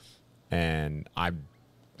yesterday, and I'm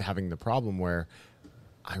having the problem where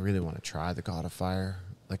I really want to try the God of Fire.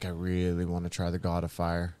 Like I really want to try the God of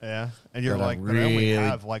Fire. Yeah, and you're But I like, but I only really-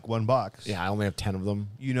 have like one box. Yeah, I only have 10 of them.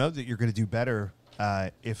 You know that you're going to do better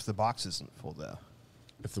if the box isn't full, though.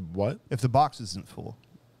 If the what? If the box isn't full,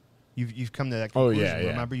 you've come to that Oh, conclusion. yeah, yeah.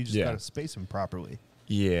 Remember, you just Yeah. got to space them properly.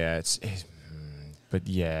 Yeah, but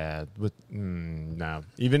yeah, no.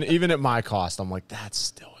 Even at my cost, I'm like, that's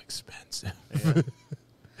still expensive.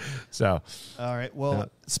 So, All right. Well,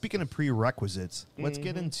 speaking of prerequisites, let's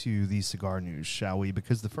get into the cigar news, shall we?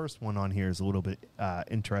 Because the first one on here is a little bit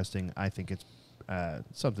interesting. I think it's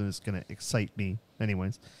something that's going to excite me.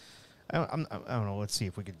 Anyways, I don't know. Let's see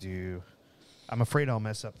if we could do. I'm afraid I'll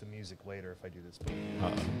mess up the music later if I do this.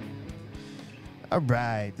 All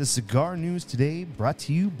right. The cigar news today brought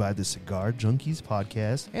to you by the Cigar Junkies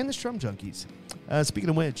podcast and the Strum Junkies. Speaking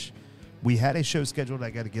of which, we had a show scheduled. I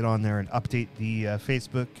got to get on there and update the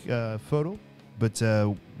Facebook photo, but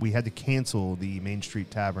we had to cancel the Main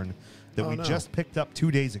Street Tavern that we no. just picked up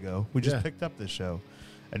 2 days ago. We just Yeah. picked up this show,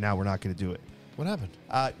 and now we're not going to do it. what happened?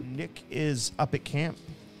 Nick is up at camp.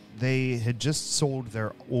 They had just sold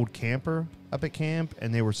their old camper up at camp,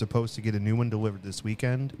 and they were supposed to get a new one delivered this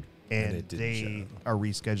weekend, and it didn't they show. are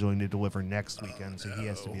rescheduling to deliver next weekend, so he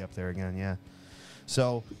has to be up there again. Yeah.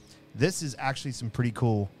 So this is actually some pretty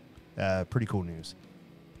cool news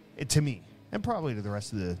to me, and probably to the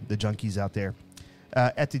rest of the junkies out there.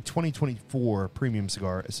 At the 2024 Premium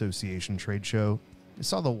Cigar Association trade show, I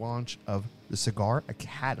saw the launch of the Cigar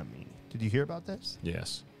Academy. Did you hear about this?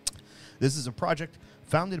 Yes. This is a project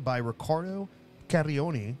founded by Ricardo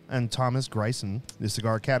Carrione and Thomas Greisen. The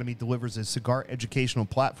Cigar Academy delivers a cigar educational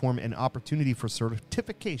platform and opportunity for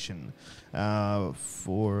certification. I'm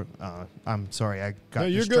sorry, I got No,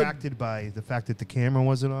 you're good. distracted by the fact that the camera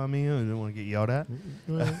wasn't on me. I didn't want to get yelled at.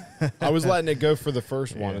 I was letting it go for the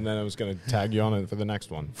first one, and then I was going to tag you on it for the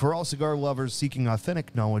next one. For all cigar lovers seeking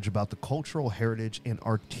authentic knowledge about the cultural heritage and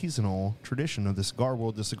artisanal tradition of the cigar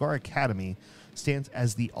world, the Cigar Academy stands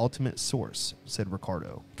as the ultimate source, said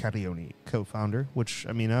Ricardo Carrione, co-founder, which,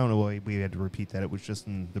 I mean, I don't know why we had to repeat that. It was just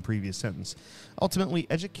in the previous sentence. Ultimately,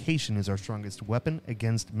 education is our strongest weapon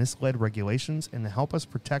against misled regulations and to help us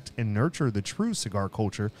protect and nurture the true cigar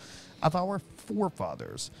culture of our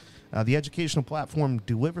forefathers. The educational platform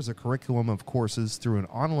delivers a curriculum of courses through an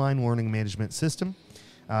online learning management system.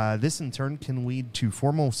 This, in turn, can lead to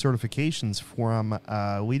formal certifications from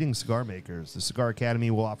leading cigar makers. The Cigar Academy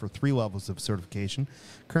will offer 3 levels of certification.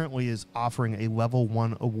 Currently is offering a Level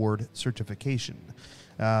 1 award certification.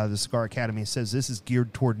 The Cigar Academy says this is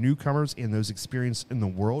geared toward newcomers and those experienced in the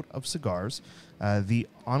world of cigars. The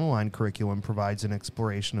online curriculum provides an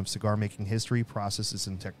exploration of cigar-making history, processes,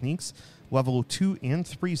 and techniques. Level 2 and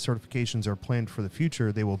 3 certifications are planned for the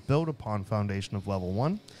future. They will build upon foundation of Level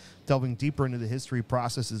 1, delving deeper into the history,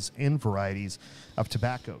 processes, and varieties of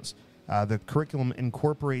tobaccos. The curriculum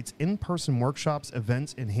incorporates in-person workshops,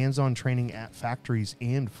 events, and hands-on training at factories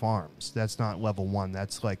and farms. That's not Level 1.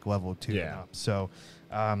 That's like Level 2 and up. So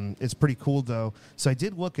it's pretty cool, though. So I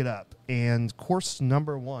did look it up, and course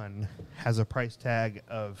number 1 has a price tag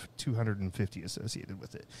of $250 associated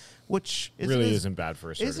with it, which isn't bad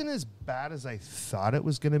for a certificate. Isn't as bad as I thought it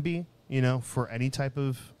was going to be, for any type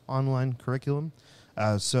of online curriculum.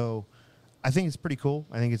 So I think it's pretty cool.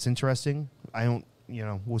 I think it's interesting. I don't,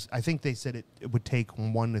 I think they said it would take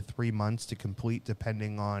 1 to 3 months to complete,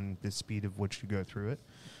 depending on the speed of which you go through it.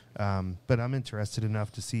 But I'm interested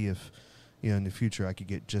enough to see if, in the future I could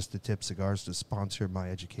get Just the Tip Cigars to sponsor my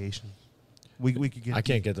education. We could get. I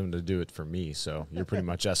can't get them to do it for me, so you're pretty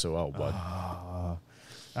much SOL, bud.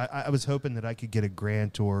 I was hoping that I could get a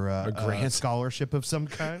grant or a scholarship of some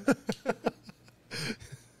kind.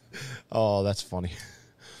 Oh, that's funny.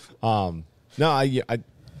 No, I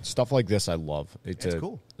stuff like this I love. It's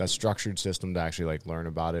cool. That structured system to actually learn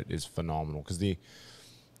about it is phenomenal, because the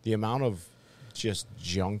amount of just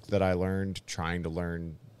junk that I learned trying to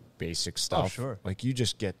learn basic stuff. Oh, sure. You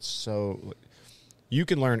just get so. You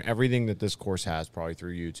can learn everything that this course has probably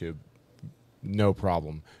through YouTube, no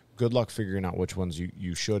problem. Good luck figuring out which ones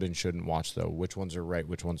you should and shouldn't watch, though. Which ones are right,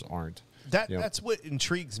 which ones aren't. That's what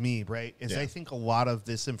intrigues me, right? Is I think a lot of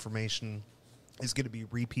this information is going to be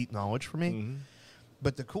repeat knowledge for me. Mm-hmm.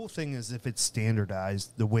 But the cool thing is, if it's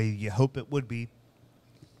standardized the way you hope it would be,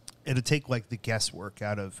 it'll take the guesswork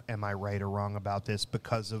out of, am I right or wrong about this,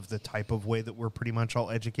 because of the type of way that we're pretty much all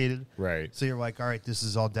educated. Right. So you're like, all right, this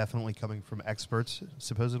is all definitely coming from experts,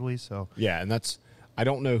 supposedly. So yeah, and I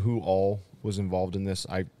don't know who all was involved in this.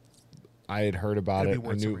 I had heard about it.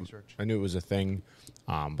 I knew it was a thing,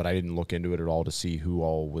 but I didn't look into it at all to see who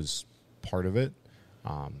all was part of it.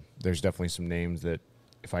 There's definitely some names that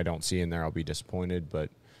if I don't see in there, I'll be disappointed.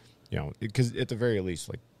 But because at the very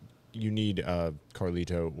least, you need a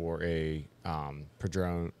Carlito or a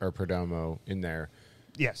Perdomo in there,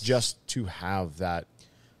 yes, just to have that.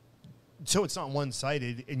 So it's not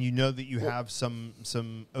one-sided, and that you have some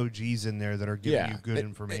OGs in there that are giving you good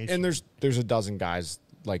information. And there's a dozen guys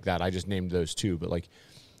like that. I just named those 2, but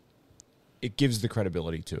it gives the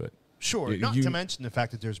credibility to it. Sure, not to mention the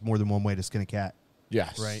fact that there's more than one way to skin a cat.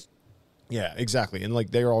 Yes. Right. Yeah, exactly. And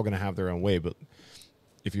they're all going to have their own way, but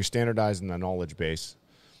if you're standardizing the knowledge base,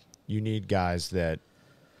 you need guys that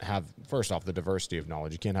have, first off, the diversity of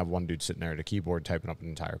knowledge. You can't have one dude sitting there at a keyboard typing up an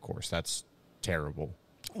entire course. That's terrible.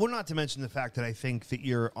 Well, not to mention the fact that I think that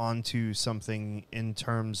you're onto something in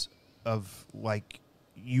terms of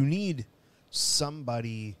you need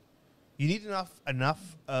somebody, you need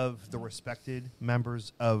enough of the respected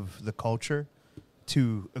members of the culture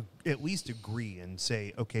to at least agree and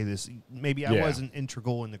say, okay, this maybe I wasn't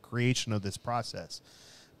integral in the creation of this process,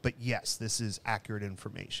 but yes, this is accurate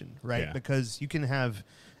information, right? Yeah. Because you can have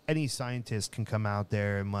any scientist can come out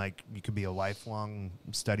there and you could be a lifelong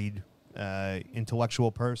studied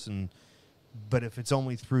intellectual person, but if it's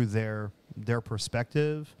only through their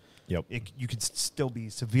perspective, yep, you could still be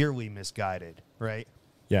severely misguided, right?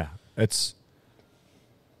 Yeah, it's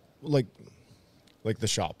like the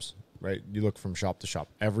shops, right? You look from shop to shop.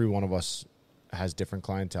 Every one of us has different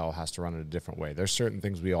clientele, has to run it a different way. There's certain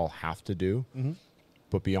things we all have to do, mm-hmm.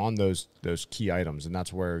 but beyond those key items, and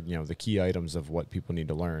that's where the key items of what people need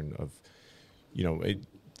to learn of,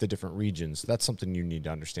 the different regions. That's something you need to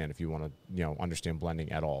understand if you want to, understand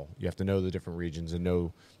blending at all. You have to know the different regions and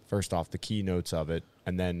know, first off, the keynotes of it,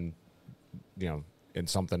 and then, and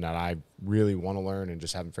something that I really want to learn and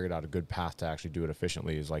just haven't figured out a good path to actually do it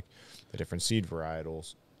efficiently is the different seed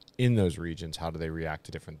varietals in those regions. How do they react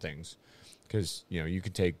to different things? Because, you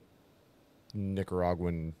could take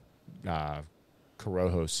Nicaraguan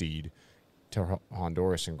Corojo seed to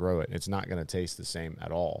Honduras and grow it. It's not going to taste the same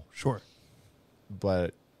at all. Sure.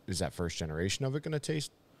 But is that first generation of it going to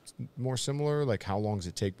taste more similar? Like, how long does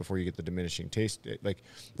it take before you get the diminishing taste? Like,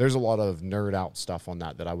 there's a lot of nerd out stuff on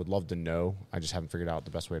that I would love to know. I just haven't figured out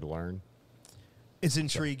the best way to learn. It's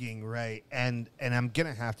intriguing, right? And I'm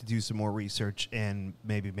gonna have to do some more research and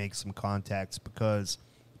maybe make some contacts, because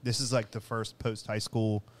this is like the first post high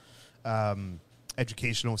school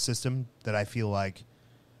educational system that I feel like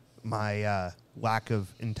my lack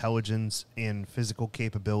of intelligence and physical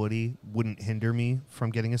capability wouldn't hinder me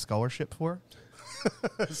from getting a scholarship for.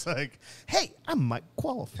 It's like, hey, I might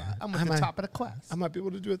qualify. I'm at the top of the class. I might be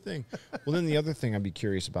able to do a thing. Well, then the other thing I'd be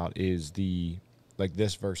curious about is like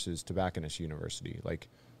this versus Tobacconist University. Like,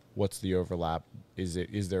 what's the overlap? Is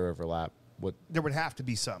there overlap? What There would have to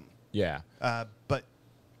be some. Yeah. But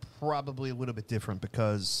probably a little bit different,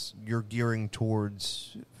 because you're gearing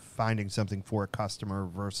towards finding something for a customer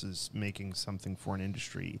versus making something for an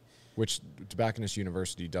industry. Which Tobacconist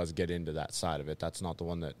University does get into that side of it. That's not the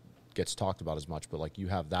one that gets talked about as much, but like you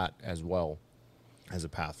have that as well as a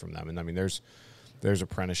path from them. And I mean, there's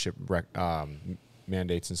apprenticeship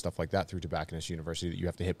mandates and stuff like that through Tobacconist University that you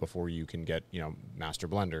have to hit before you can get, master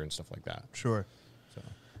blender and stuff like that. Sure.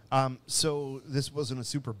 So this wasn't a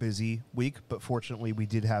super busy week, but fortunately we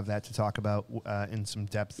did have that to talk about in some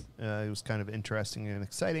depth. It was kind of interesting and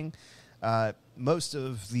exciting. Most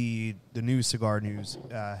of the new cigar news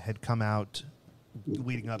had come out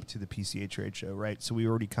leading up to the PCA trade show, right? So we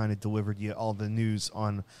already kind of delivered you all the news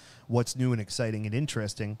on what's new and exciting and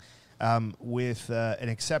interesting. With an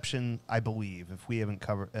exception, I believe, if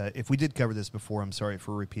we did cover this before, I'm sorry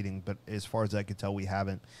for repeating, but as far as I could tell, we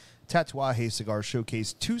haven't. Tatuaje Cigars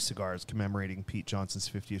showcased 2 cigars commemorating Pete Johnson's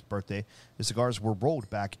 50th birthday. The cigars were rolled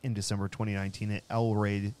back in December 2019 at El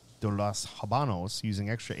Rey de los Habanos using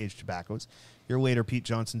extra-aged tobaccos. A year later, Pete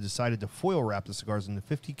Johnson decided to foil wrap the cigars into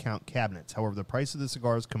 50-count cabinets. However, the price of the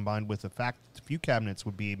cigars, combined with the fact that few cabinets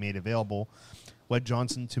would be made available, led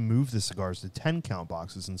Johnson to move the cigars to 10-count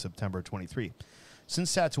boxes in September 23.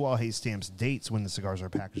 Since Tatuaje stamps dates when the cigars are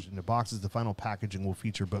packaged into boxes, the final packaging will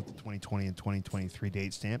feature both the 2020 and 2023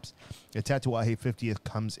 date stamps. The Tatuaje 50th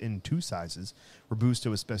comes in 2 sizes,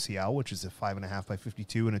 Robusto Especial, which is a 5.5 by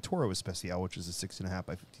 52, and a Toro Especial, which is a 6.5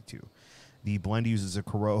 by 52. The blend uses a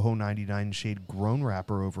Corojo 99 shade grown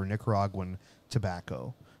wrapper over Nicaraguan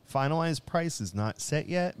tobacco. Finalized price is not set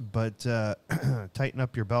yet, but tighten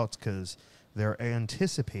up your belts, because they're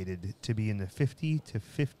anticipated to be in the 50 to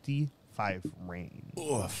 55 range.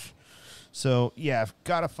 Oof. So, yeah, if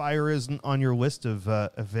Got a Fire isn't on your list of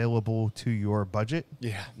available to your budget,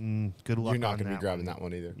 Yeah. Good luck. You're not going to be grabbing that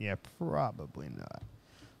one either. Yeah, probably not.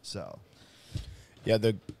 So, Yeah,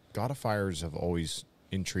 the God of Fires have always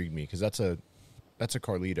intrigued me, because that's a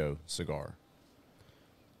Carlito cigar.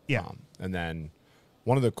 yeah. And then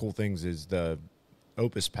one of the cool things is the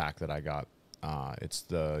Opus pack that I got. It's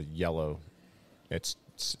the yellow. It's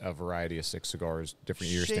a variety of 6 cigars,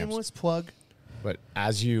 different year stamps. Shameless plug. But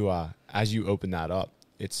as you open that up,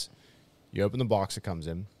 you open the box it comes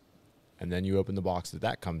in, and then you open the box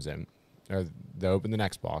that comes in, or they open the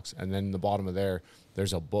next box, and then in the bottom of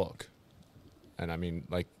there's a book. And I mean,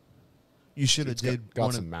 like, You should have it's did got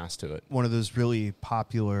one some of, mass to it. one of those really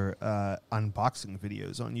popular unboxing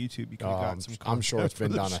videos on YouTube. You could have gotten some. I'm sure it's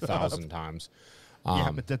been content done for the shop. 1,000 times.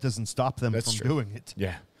 Yeah, but that doesn't stop them that's from true. doing it.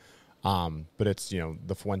 Yeah. But it's,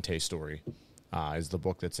 the Fuente story is the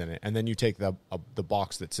book that's in it. And then you take the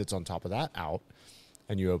box that sits on top of that out,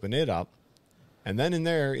 and you open it up. And then in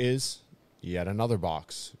there is yet another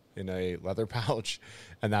box in a leather pouch.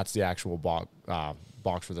 And that's the actual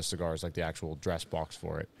box for the cigars, like the actual dress box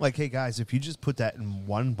for it. Like, hey, guys, if you just put that in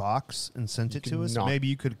one box and sent it to us, maybe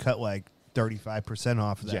you could cut like 35%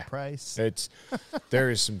 off of that price. There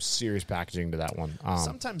is some serious packaging to that one.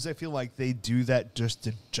 Sometimes I feel like they do that just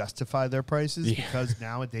to justify their prices, because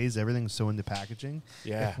nowadays everything's so into packaging.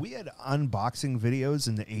 Yeah. If we had unboxing videos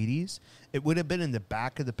in the 80s, it would have been in the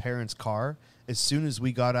back of the parents' car as soon as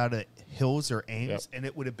we got out of Hills or Ames, and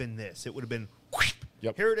it would have been this. It would have been,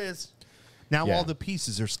 here it is. Now all the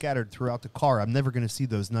pieces are scattered throughout the car. I'm never going to see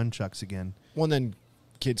those nunchucks again. Well, and then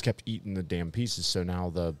kids kept eating the damn pieces, so now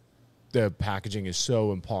the packaging is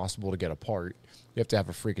so impossible to get apart. You have to have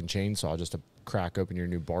a freaking chainsaw just to crack open your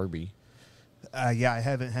new Barbie. Yeah, I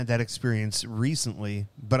haven't had that experience recently,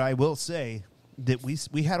 but I will say that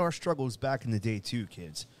we had our struggles back in the day too,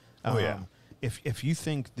 kids. If you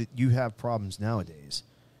think that you have problems nowadays,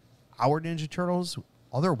 our Ninja Turtles,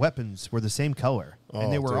 all their weapons were the same color,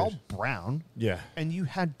 and they were all brown. Yeah. And you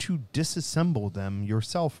had to disassemble them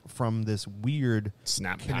yourself from this weird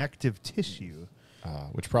Snap pack. connective tissue.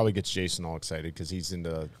 Which probably gets Jason all excited because he's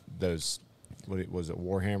into those, what was it,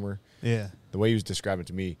 Warhammer? Yeah. The way he was describing it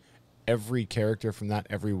to me, every character from that,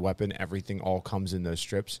 every weapon, everything all comes in those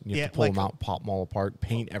strips. And you have to pull them out, pop them all apart,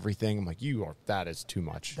 paint everything. I'm like, that is too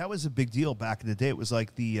much. That was a big deal back in the day. It was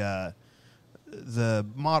like the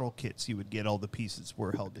model kits you would get, all the pieces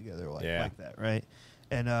were held together like that, right?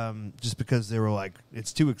 And just because they were like,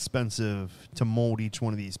 it's too expensive to mold each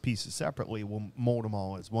one of these pieces separately, we'll mold them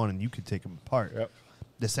all as one, and you could take them apart. Yep.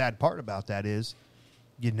 The sad part about that is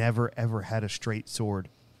you never, ever had a straight sword.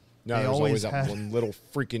 No, there's always that one little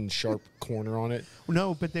freaking sharp corner on it.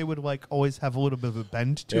 No, but they would like always have a little bit of a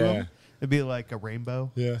bend to them. It'd be like a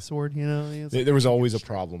rainbow sword, you know? There was always a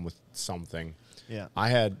problem with something. Yeah. I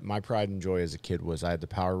had my pride and joy as a kid was I had the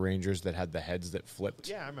Power Rangers that had the heads that flipped.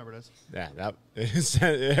 Yeah, I remember this. Yeah, that is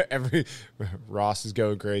every Ross is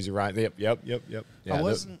going crazy, right? Yep. Yeah, I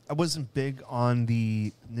wasn't big on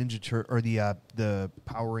the Ninja or the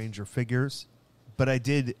Power Ranger figures, but I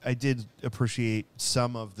did appreciate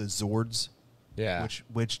some of the Zords. Yeah.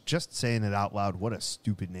 Which just saying it out loud, what a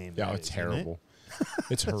stupid name. Yeah, that it's is, terrible.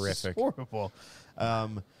 It's horrific. It's horrible.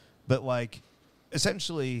 But like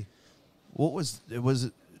essentially what was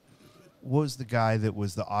the guy that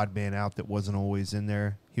was the odd man out that wasn't always in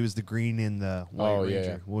there? He was the green in the White Ranger.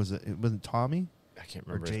 Yeah. What was it? It wasn't Tommy? I can't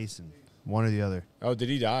Or remember. Jason. One or the other. Oh, did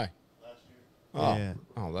he die? Last year. Oh, Yeah.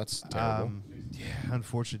 oh, that's terrible. Yeah,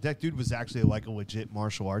 unfortunate. That dude was actually like a legit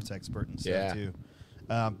martial arts expert and stuff too.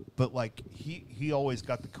 But like he always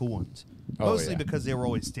got the cool ones, mostly because they were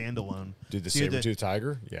always standalone. Dude, the So he had Saber-Tooth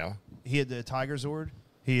Tiger? Yeah. He had the Tiger Zord,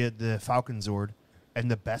 he had the Falcon Zord, and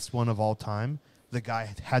the best one of all time, the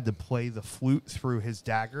guy had to play the flute through his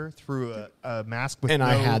dagger through a mask with And no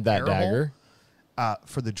I had that air dagger. hole,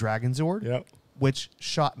 for the Dragon Zord. Yep. Which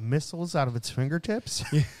shot missiles out of its fingertips.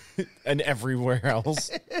 And everywhere else.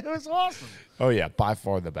 It was awesome. Oh, yeah, by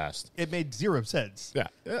far the best. It made zero sense. Yeah.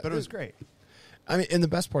 But it was great. I mean, and the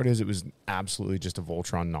best part is it was absolutely just a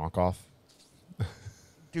Voltron knockoff.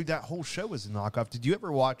 Dude, that whole show was a knockoff. Did you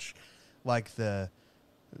ever watch like the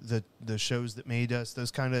shows that made us, those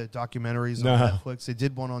kind of documentaries on Netflix? They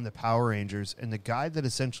did one on the Power Rangers, and the guy that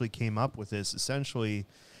essentially came up with this essentially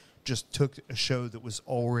just took a show that was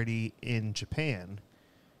already in Japan,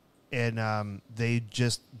 and they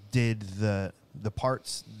just did the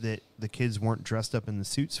parts that the kids weren't dressed up in the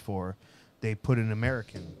suits for. They put an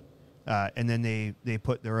American, and then they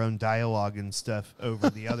put their own dialogue and stuff over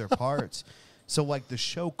the other parts. So like the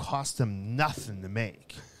show cost him nothing to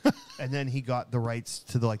make. And then he got the rights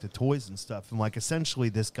to the toys and stuff. And like essentially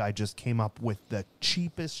this guy just came up with the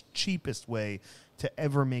cheapest way to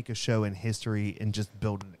ever make a show in history and just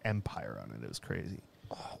build an empire on it. It was crazy.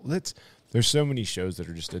 Oh, there's so many shows that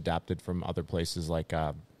are just adapted from other places, like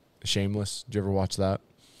Shameless. Did you ever watch that?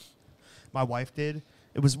 My wife did.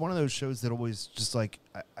 It was one of those shows that always just like,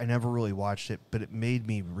 I never really watched it, but it made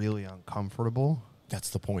me really uncomfortable.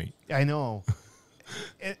 That's the point. I know.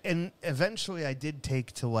 And eventually I did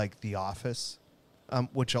take to like The Office,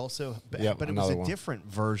 which also, but it was a different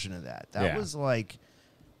version of that. That was like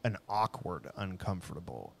an awkward,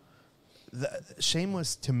 uncomfortable.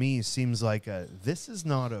 Shameless to me seems like this is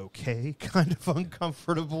not okay kind of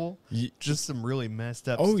uncomfortable. Just some really messed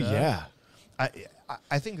up stuff. Oh, yeah.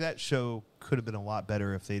 I think that show could have been a lot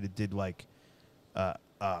better if they did like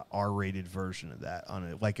R-rated version of that on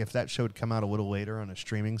it. Like if that show had come out a little later on a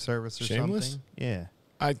streaming service or Shameless? something. Yeah.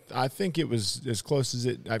 I think it was as close as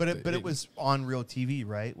it. But it was on real TV,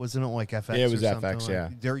 right? Wasn't it like FX? Yeah, it was or something? FX. Yeah,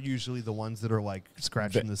 they're usually the ones that are like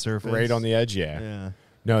scratching the surface, right on the edge. Yeah. Yeah.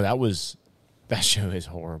 No, that show is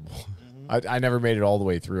horrible. I never made it all the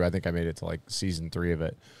way through. I think I made it to like season 3 of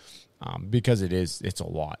it, because it's a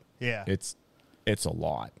lot. Yeah. It's a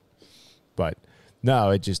lot, but.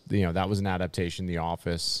 No, it just, that was an adaptation. The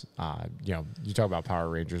Office, you talk about Power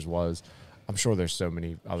Rangers I'm sure there's so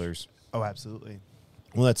many others. Oh, absolutely.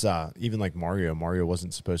 Well, that's even like Mario. Mario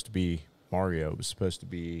wasn't supposed to be Mario. It was supposed to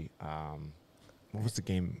be, what was the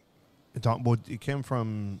game? It came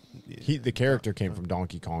from... The character came from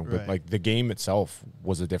Donkey Kong, but like the game itself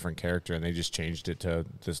was a different character, and they just changed it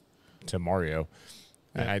to Mario.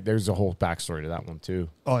 Yeah. And there's a whole backstory to that one, too.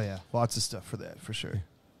 Oh, yeah. Lots of stuff for that, for sure.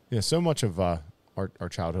 Yeah, so much of... Our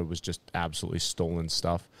childhood was just absolutely stolen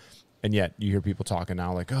stuff. And yet you hear people talking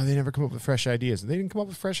now like, oh, they never come up with fresh ideas. They didn't come up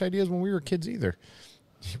with fresh ideas when we were kids either.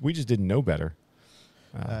 We just didn't know better.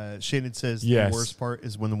 Shannon says the worst part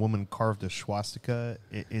is when the woman carved a swastika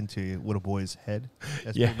into a little boy's head.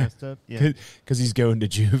 That's pretty messed up. Yeah, because he's going to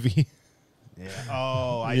juvie. Yeah.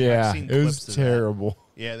 Oh, I've seen it was clips of terrible.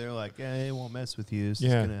 That. Yeah, they're like, they won't mess with you. It's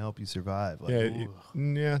just going to help you survive. Like,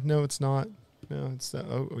 no, it's not. No, it's not.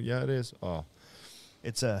 Oh, yeah, it is. Oh.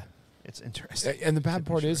 It's interesting. And the bad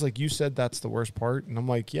part is, like you said, that's the worst part. And I'm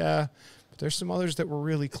like, yeah. But There's some others that were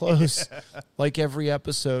really close, like every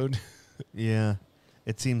episode. Yeah,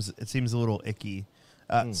 it seems a little icky.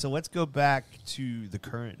 So let's go back to the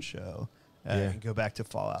current show and go back to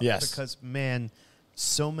Fallout. Yes. Because, man,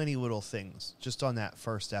 so many little things just on that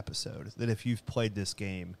first episode that if you've played this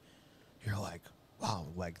game, you're like, wow,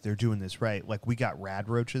 like they're doing this right. Like we got rad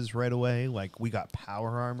roaches right away. Like we got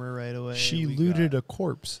power armor right away. She looted a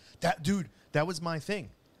corpse. That was my thing.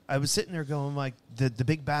 I was sitting there going like the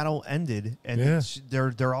big battle ended and Yeah.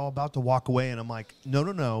 they're all about to walk away and I'm like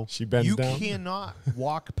no. She bends you down. cannot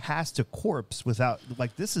walk past a corpse without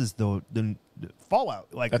like this is the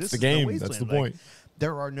Fallout. Like That's this the is game. The That's the wasteland. Like, point.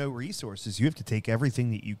 there are no resources. You have to take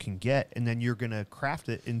everything that you can get and then you're gonna craft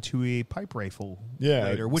it into a pipe rifle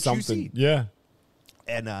later, which you see. Yeah.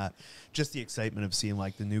 And just the excitement of seeing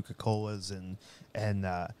like the Nuka-Colas and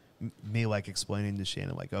me like explaining to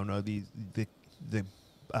Shannon like, oh no, the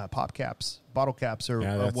pop caps, bottle caps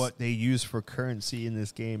are what they use for currency in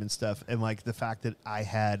this game and stuff. And like the fact that I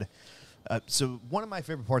had, so one of my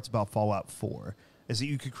favorite parts about Fallout 4 is that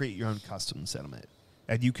you could create your own custom settlement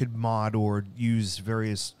and you could mod or use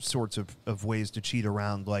various sorts of ways to cheat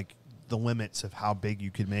around like the limits of how big you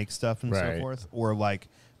could make stuff and so Right. forth, or like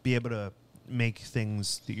be able to make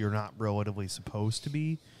things that you're not relatively supposed to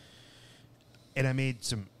be. And I made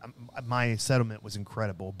some, my settlement was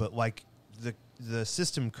incredible, but like the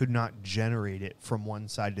system could not generate it from one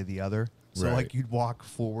side to the other. So Right. like you'd walk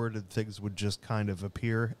forward and things would just kind of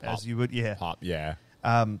appear as you would. Yeah. Pop. Yeah.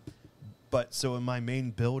 But so in my main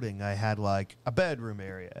building, I had like a bedroom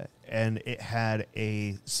area and it had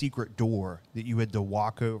a secret door that you had to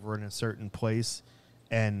walk over in a certain place.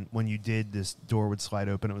 And when you did, this door would slide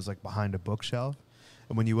open. It was like behind a bookshelf.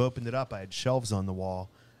 And when you opened it up, I had shelves on the wall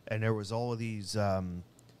and there was all of these mini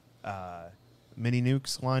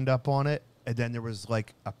nukes lined up on it. And then there was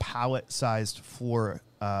like a pallet-sized floor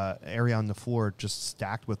area on the floor just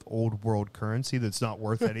stacked with old world currency that's not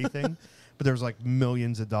worth anything. But there's like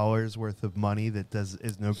millions of dollars worth of money that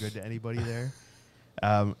is no good to anybody there.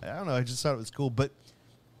 I don't know. I just thought it was cool. But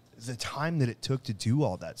the time that it took to do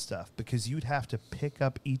all that stuff, because you'd have to pick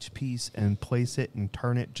up each piece and place it and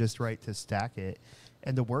turn it just right to stack it.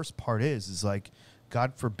 And the worst part is like,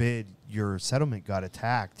 God forbid your settlement got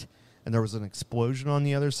attacked and there was an explosion on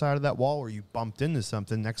the other side of that wall or you bumped into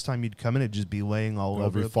something. Next time you'd come in, it'd just be laying all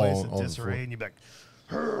over the place in disarray and you'd be like,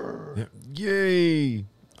 Yeah. Yay.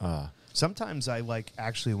 sometimes I like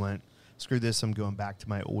actually went, screw this, I'm going back to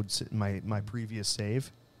my my previous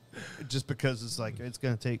save. Just because it's like, it's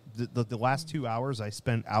going to take the last 2 hours I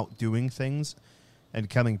spent out doing things and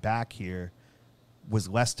coming back here was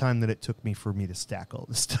less time than it took me for me to stack all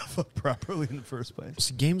this stuff up properly in the first place.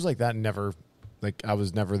 See, games like that never, like I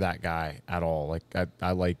was never that guy at all. Like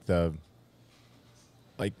I like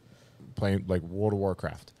playing like World of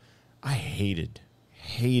Warcraft. I hated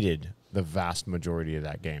the vast majority of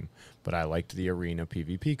that game, but I liked the arena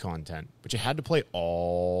PvP content. But you had to play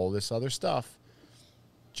all this other stuff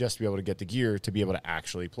just to be able to get the gear to be able to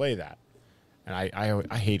actually play that. And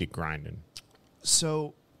I hated grinding.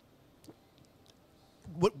 So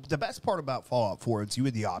what the best part about Fallout 4 is you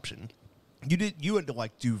had the option. You had to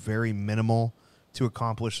like do very minimal to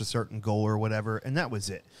accomplish a certain goal or whatever, and that was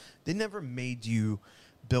it. They never made you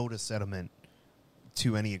build a settlement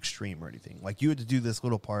to any extreme or anything. Like you had to do this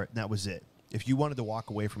little part, and that was it. If you wanted to walk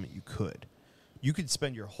away from it, you could. You could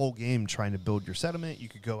spend your whole game trying to build your settlement. You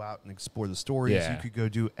could go out and explore the stories. Yeah. You could go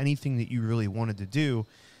do anything that you really wanted to do.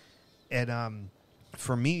 And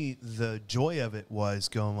for me, the joy of it was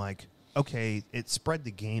going like, okay, it spread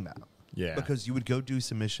the game out. Yeah. Because you would go do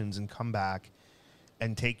some missions and come back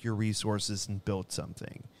and take your resources and build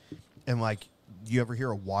something. And like, you ever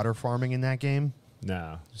hear of water farming in that game?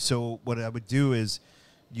 No. So what I would do is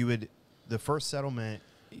the first settlement,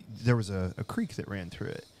 there was a creek that ran through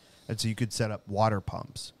it. And so you could set up water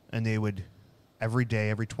pumps. And they would, every day,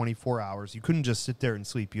 every 24 hours, you couldn't just sit there and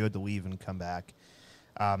sleep. You had to leave and come back.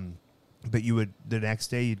 But you would, the next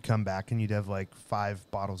day, you'd come back and you'd have like 5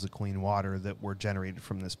 bottles of clean water that were generated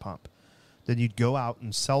from this pump. Then you'd go out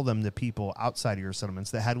and sell them to people outside of your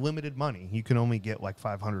settlements that had limited money. You could only get like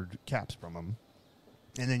 500 caps from them.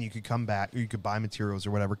 And then you could come back, or you could buy materials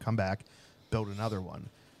or whatever, come back, build another one,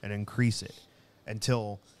 and increase it.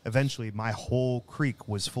 Until eventually my whole creek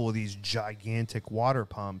was full of these gigantic water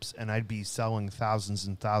pumps, and I'd be selling thousands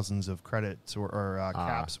and thousands of credits or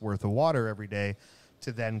caps worth of water every day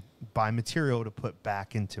to then buy material to put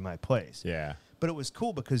back into my place. Yeah. But it was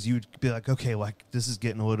cool because you'd be like, okay, like this is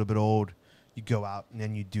getting a little bit old. You go out and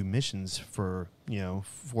then you do missions for, 4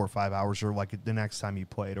 or 5 hours or like the next time you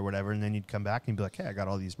played or whatever. And then you'd come back and be like, hey, I got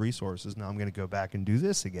all these resources. Now I'm going to go back and do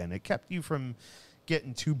this again. It kept you from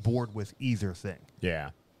getting too bored with either thing.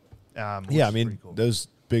 Yeah. Which Yeah, I is mean, pretty cool. those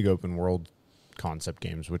big open world concept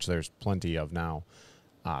games, which there's plenty of now,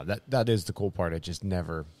 that is the cool part. It just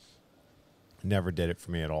never did it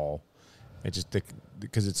for me at all. It just,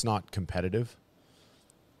 because it's not competitive.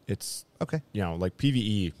 It's, Okay. like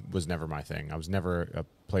PvE was never my thing. I was never a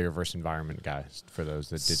player versus environment guy, for those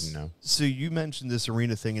that didn't know. So you mentioned this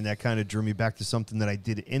arena thing, and that kind of drew me back to something that I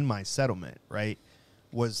did in my settlement, right?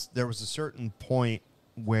 There was a certain point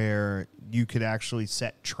where you could actually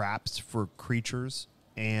set traps for creatures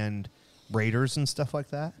and raiders and stuff like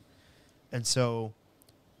that. And so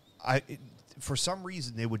for some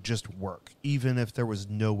reason, they would just work, even if there was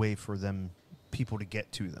no way for people to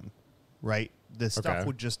get to them, right? The stuff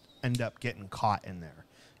would just end up getting caught in there.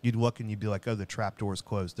 You'd look and you'd be like, oh, the trap door's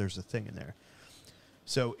closed. There's a thing in there.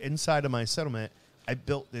 So inside of my settlement, I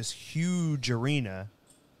built this huge arena,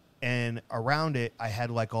 and around it, I had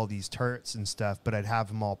like all these turrets and stuff, but I'd have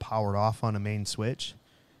them all powered off on a main switch.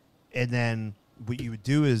 And then what you would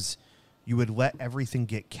do is you would let everything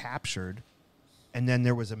get captured, and then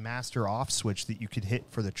there was a master off switch that you could hit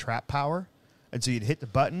for the trap power. And so you'd hit the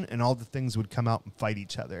button, and all the things would come out and fight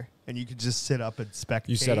each other. And you could just sit up and spectate.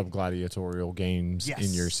 You set up gladiatorial games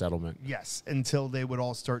in your settlement. Yes, until they would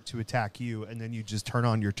all start to attack you, and then you just turn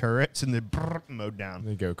on your turrets and then mode down.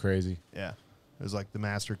 They go crazy. Yeah, it was like the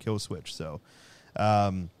master kill switch. So,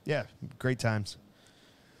 yeah, great times.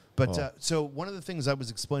 But so one of the things I was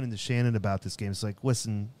explaining to Shannon about this game is like,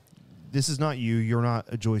 listen, this is not you. You're not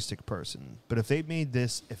a joystick person. But if they made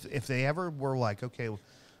this, if they ever were like, okay,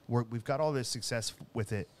 we've got all this success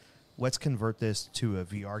with it, let's convert this to a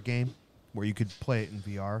VR game where you could play it in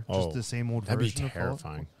VR, just the same old that'd version be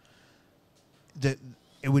terrifying.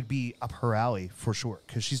 It would be up her alley for sure,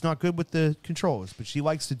 because she's not good with the controls, but she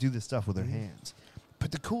likes to do this stuff with her hands.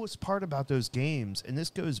 But the coolest part about those games, and this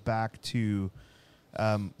goes back to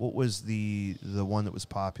what was the one that was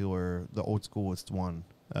popular, the old schoolest one,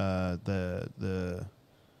 the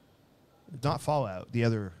not Fallout, the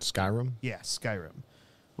other Skyrim? Yeah, Skyrim.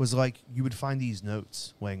 Was like you would find these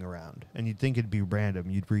notes laying around, and you'd think it'd be random.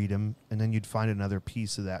 You'd read them, and then you'd find another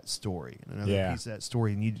piece of that story, and another piece of that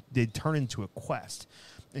story, and they'd turn into a quest.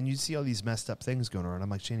 And you'd see all these messed up things going on. I'm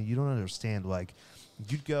like, Shannon, you don't understand. Like,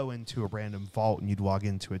 you'd go into a random vault, and you'd log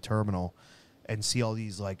into a terminal and see all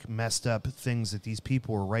these, like, messed up things that these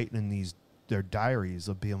people were writing in their diaries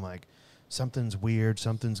of being like, something's weird,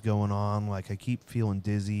 something's going on, like I keep feeling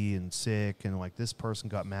dizzy and sick, and like this person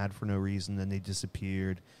got mad for no reason, then they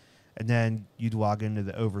disappeared. And then you'd log into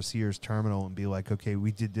the overseer's terminal and be like, okay,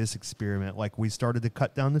 we did this experiment, like we started to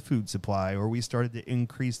cut down the food supply, or we started to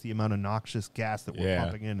increase the amount of noxious gas that we're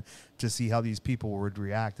pumping in to see how these people would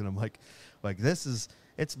react. And I'm like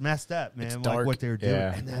it's messed up, man. It's like dark. what they're doing.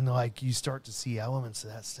 Yeah. And then like you start to see elements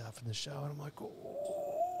of that stuff in the show, and I'm like,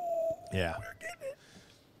 oh, Yeah.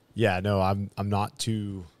 Yeah, no, I'm not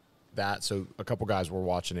too that. So a couple guys were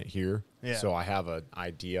watching it here. Yeah. So I have an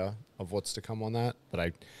idea of what's to come on that, but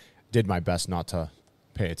I did my best not to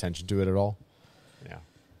pay attention to it at all. Yeah.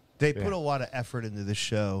 They put a lot of effort into the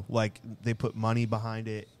show. Like they put money behind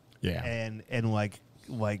it. Yeah. And like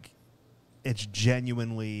it's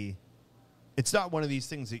genuinely, it's not one of these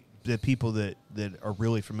things that people that are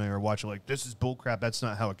really familiar watching like, this is bullcrap. That's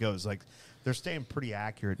not how it goes. Like they're staying pretty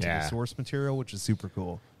accurate to the source material, which is super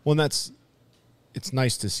cool. Well, and it's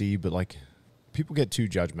nice to see, but like people get too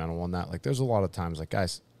judgmental on that. Like there's a lot of times like,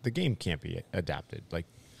 guys, the game can't be adapted. Like,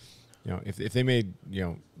 if they made,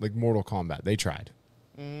 like Mortal Kombat, they tried.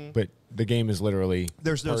 But the game is literally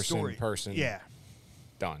there's no story. Person, yeah,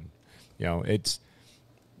 done. It's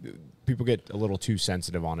people get a little too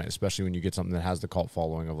sensitive on it, especially when you get something that has the cult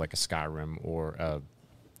following of like a Skyrim or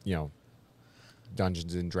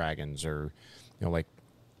Dungeons and Dragons, or like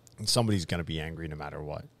somebody's gonna be angry no matter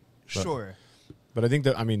what. Sure. But I think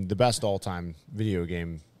that the best all-time video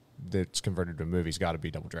game that's converted to a movie's got to be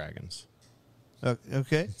Double Dragons.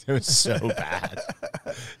 Okay. It was so bad.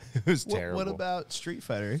 It was terrible. What about Street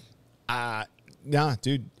Fighter? Nah,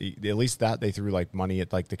 dude. At least that they threw like money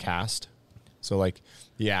at like the cast. So like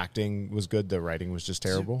the acting was good, the writing was just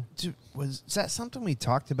terrible. Was that something we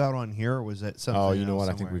talked about on here, or was that something? Oh, you know else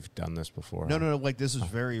what? somewhere? I think we've done this before. No. Like this was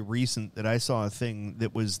very recent that I saw a thing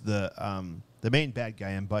that was the main bad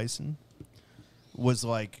guy in Bison was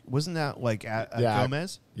like, wasn't that like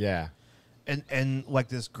Gomez? Yeah. And like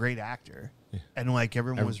this great actor. And like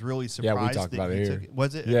everyone was really surprised. Yeah, we talked about it here.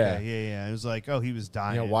 Was it? Yeah. Okay, yeah. It was like, oh, he was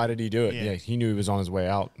dying. Why did he do it? Yeah, he knew he was on his way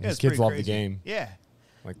out. Yeah, his it's kids pretty loved crazy. the game. Yeah.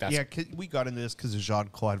 Like that's Yeah, we got into this because of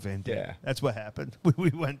Jean-Claude Van Damme. Yeah. That's what happened. We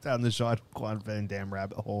went down the Jean-Claude Van Damme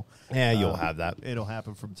rabbit hole. Yeah, you'll have that. It'll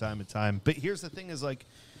happen from time to time. But here's the thing is like,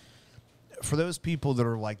 for those people that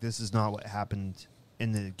are like, this is not what happened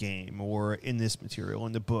in the game or in this material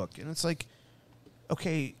in the book, and it's like,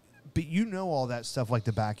 okay, but you know all that stuff like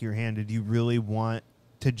the back of your hand. Did you really want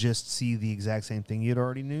to just see the exact same thing you'd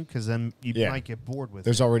already knew? Because then you might get bored with it.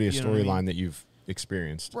 There's already a You know what I mean? storyline that you've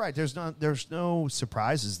experienced. Right. There's no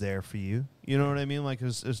surprises there for you. You know what I mean? Like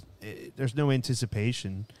there's no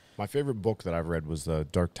anticipation. My favorite book that I've read was the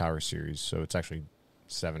Dark Tower series. So it's actually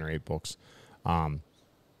 7 or 8 books. And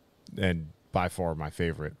by far my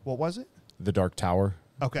favorite. What was it? The Dark Tower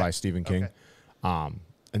Okay. by Stephen King. Okay.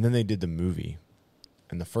 And then they did the movie.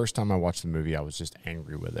 And the first time I watched the movie, I was just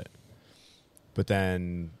angry with it. But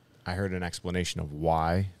then I heard an explanation of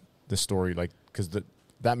why the story, like, because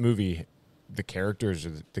that movie, the characters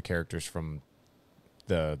are the characters from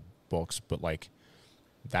the books, but like,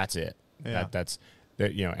 that's it. Yeah. That's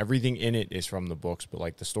you know, everything in it is from the books, but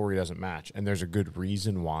like the story doesn't match, and there's a good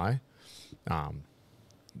reason why.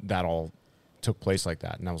 That all took place like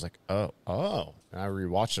that, and I was like, oh, and I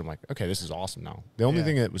rewatched it. I'm like, okay, this is awesome now. The only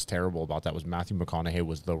thing that was terrible about that was Matthew McConaughey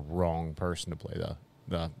was the wrong person to play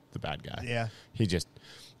the bad guy. Yeah. He just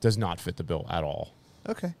does not fit the bill at all.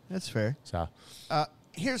 Okay, that's fair. So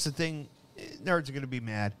Here's the thing. Nerds are going to be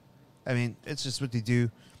mad. I mean, it's just what they do.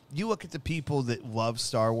 You look at the people that love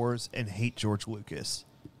Star Wars and hate George Lucas.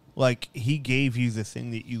 Like, he gave you the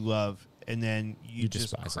thing that you love, and then you just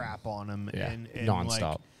despise him. crap on him. Yeah, and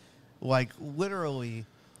nonstop. Like, literally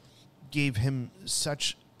gave him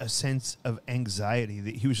such a sense of anxiety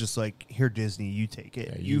that he was just like, here, Disney, you take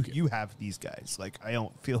it. Yeah, you have these guys. Like, I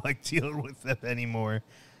don't feel like dealing with them anymore.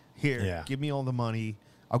 Here, give me all the money.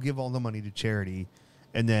 I'll give all the money to charity,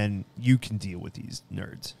 and then you can deal with these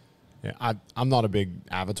nerds. Yeah, I'm not a big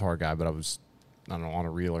Avatar guy, but I don't know, on a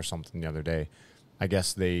reel or something the other day. I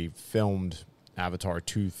guess they filmed Avatar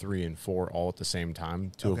 2, 3, and 4 all at the same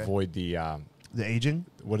time to avoid the aging.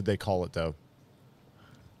 What did they call it though?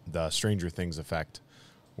 The Stranger Things effect,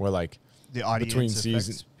 where like The audience between affects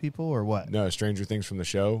seasons, people or what? no, Stranger Things from the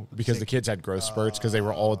show, because the kids had growth spurts because they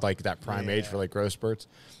were all at like that prime age for like growth spurts.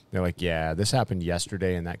 They're like, yeah, this happened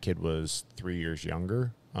yesterday, and that kid was 3 years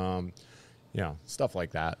younger. Stuff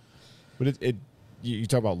like that. But you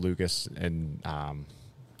talk about Lucas and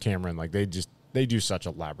Cameron, like they do such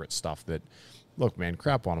elaborate stuff that, look, man,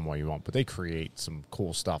 crap on them all you want, but they create some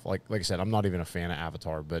cool stuff. Like I said, I'm not even a fan of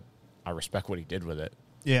Avatar, but I respect what he did with it.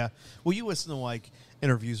 Yeah. Well, you listen to like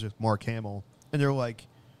interviews with Mark Hamill, and they're like,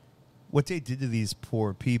 what they did to these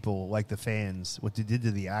poor people, like the fans, what they did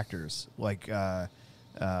to the actors, like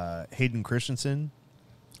Hayden Christensen,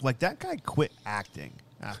 like that guy quit acting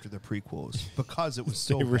after the prequels because it was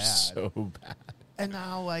so They were bad. so bad. And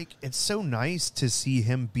now, like, it's so nice to see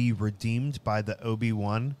him be redeemed by the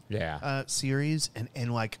Obi-Wan series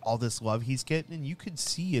and like, all this love he's getting. And you could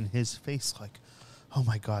see in his face, like, oh,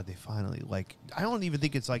 my God, they finally, like, I don't even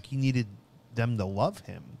think it's like he needed them to love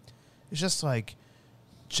him. It's just like,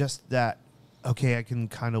 just that, okay, I can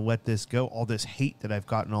kind of let this go. All this hate that I've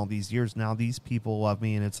gotten all these years, now these people love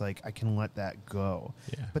me, and it's like, I can let that go.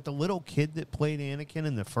 Yeah. But the little kid that played Anakin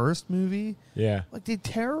in the first movie, Yeah. like, they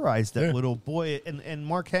terrorized that little boy. And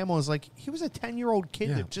Mark Hamill was like, he was a 10-year-old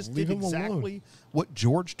kid that just leave did him exactly alone. what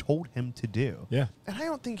George told him to do. Yeah. And I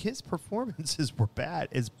don't think his performances were bad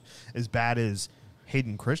as bad as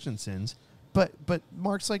Hayden Christensen's. But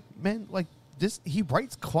Mark's like, man, like, this, he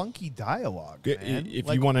writes clunky dialogue, man. If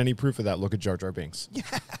Like, you want any proof of that, look at Jar Jar Binks. yeah,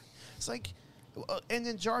 it's like, and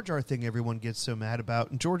then Jar Jar thing everyone gets so mad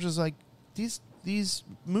about, and George is like, these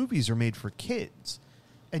movies are made for kids,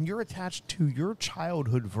 and you're attached to your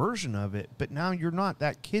childhood version of it, but now you're not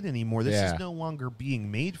that kid anymore. This is no longer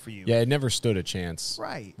being made for you. Yeah, it never stood a chance,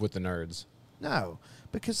 Right. with the nerds. No,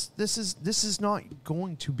 because this is not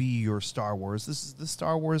going to be your Star Wars. This is the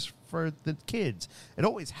Star Wars for the kids. It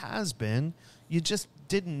always has been. You just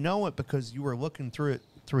didn't know it because you were looking through it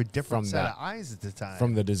through a different set of eyes at the time.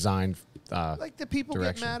 From the design, like the people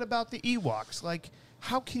direction. get mad about the Ewoks. Like,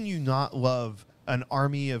 how can you not love an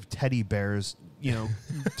army of teddy bears,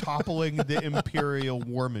 toppling the Imperial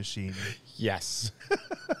war machine? Yes.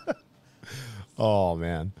 Oh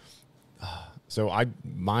man. So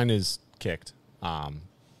mine is kicked.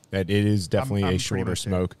 It is definitely I'm a pretty shorter much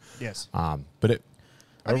there. smoke. Yes. But it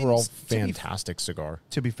I mean, overall to be fantastic cigar.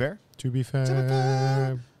 To be fair, To be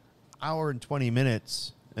fair. hour and 20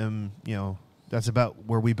 minutes, that's about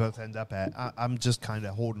where we both end up at. I'm just kind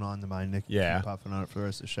of holding on to mine, Nick. Yeah. Keep puffing on it for the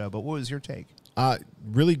rest of the show. But what was your take?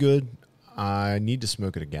 Really good. I need to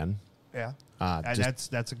smoke it again. Yeah. Just- And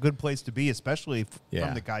that's a good place to be, especially Yeah.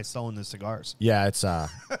 from the guy selling the cigars. Yeah, it's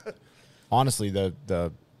honestly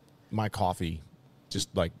my coffee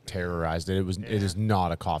just like terrorized it. It is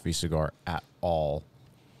not a coffee cigar at all.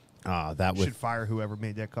 That Should with fire whoever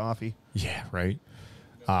made that coffee. yeah, right.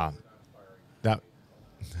 That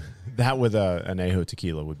that with a anejo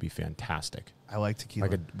tequila would be fantastic. I like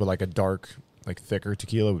tequila. Like a dark, like thicker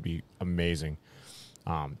tequila would be amazing.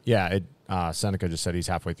 Seneca just said he's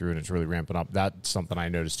halfway through and it's really ramping up. That's something I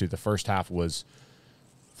noticed too. The first half was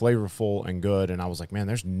flavorful and good, and I was like, man,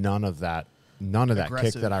 there's none of that kick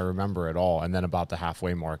Aggressive. that I remember at all. And then about the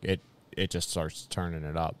halfway mark, it just starts turning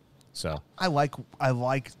it up. So I like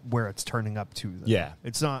where it's turning up to. Though. Yeah.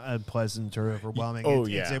 It's not unpleasant or overwhelming. Oh,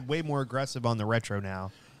 It's yeah. way more aggressive on the retro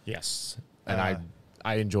now. yes, and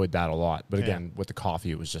I enjoyed that a lot. But Yeah. again, with the coffee,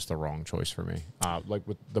 it was just the wrong choice for me. Like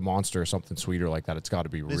with the Monster or something sweeter like that, it's got to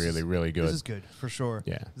be really good. This is good for sure.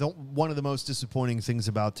 Yeah. One of the most disappointing things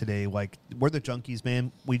about today, like we're the junkies,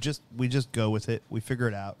 man. We just go with it. We figure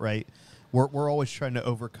it out, right? We're always trying to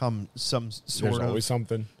overcome some There's always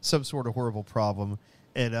something. some sort of horrible problem.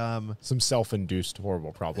 And Some self-induced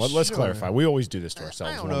horrible problem. Let's Sure. clarify. We always do this to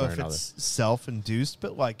ourselves I don't one know way or if another. it's self-induced,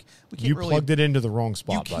 but like we can't You really plugged it into the wrong you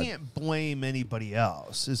spot, bud. can't blame anybody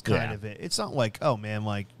else is kind Yeah. of it. It's not like, oh man,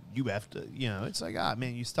 like you have to, it's like,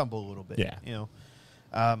 man, you stumble a little bit. Yeah.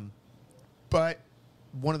 But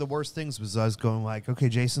one of the worst things was I was going like, okay,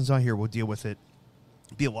 Jason's not here, we'll deal with it.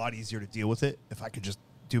 It'd be a lot easier to deal with it if I could just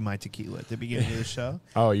do my tequila at the beginning of the show.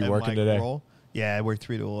 Oh, you and, working like, today? roll. Yeah, I work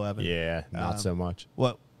 3 to 11. Yeah, not so much.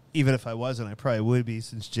 Well, even if I wasn't, I probably would be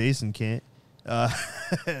since Jason can't.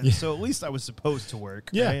 So at least I was supposed to work.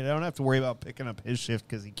 Yeah. Right? I don't have to worry about picking up his shift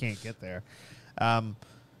because he can't get there.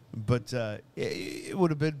 But it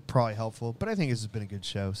would have been probably helpful. But I think this has been a good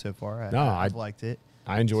show so far. I've liked it.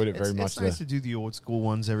 I enjoyed it very much. It's nice to do the old school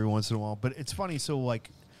ones every once in a while. But it's funny. So like,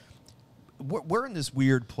 we're in this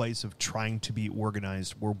weird place of trying to be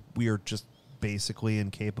organized where we are just basically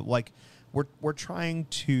incapable. Like we're trying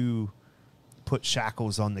to put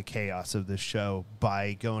shackles on the chaos of this show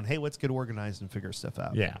by going, hey, let's get organized and figure stuff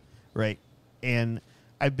out. Yeah. Right. And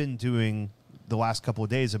I've been doing the last couple of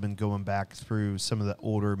days, I've been going back through some of the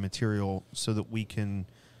older material so that we can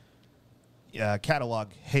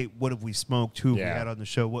catalog, hey, what have we smoked? Who have we Yeah. had on the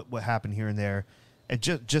show? What happened here and there? And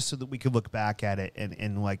just so that we could look back at it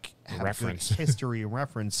and like have Reference. good history and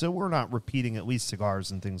reference. So we're not repeating at least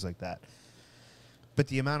cigars and things like that. But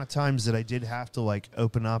the amount of times that I did have to like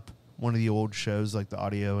open up one of the old shows, like the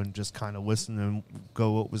audio, and just kind of listen and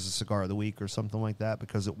go, what was the cigar of the week or something like that,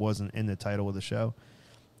 because it wasn't in the title of the show,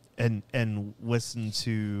 and listen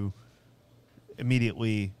to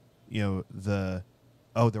immediately, there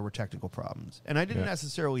were technical problems. And I didn't Yeah.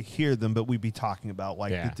 necessarily hear them, but we'd be talking about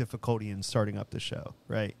like Yeah. the difficulty in starting up the show,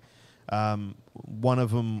 right? One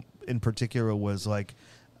of them in particular was like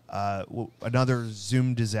another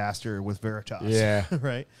Zoom disaster with Veritas. Yeah.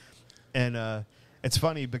 Right? And it's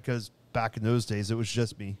funny because back in those days, it was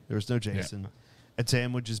just me. There was no Jason. And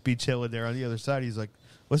Sam would just be chilling there on the other side. He's like,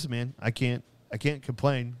 listen, man, I can't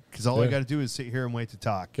complain because all I Yeah. got to do is sit here and wait to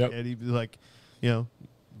talk. Yep. And he'd be like,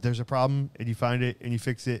 there's a problem and you find it and you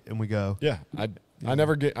fix it and we go. Yeah, I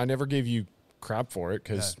never gave you crap for it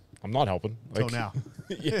because I'm not helping. Till now.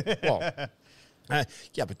 Yeah, well,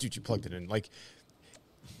 yeah, but dude, you plugged it in. Like,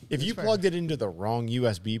 if you fair. plugged it into the wrong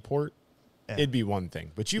USB port, Yeah. it'd be one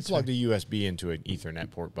thing. But you plugged a USB into an Ethernet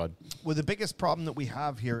port, bud. Well, the biggest problem that we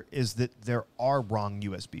have here is that there are wrong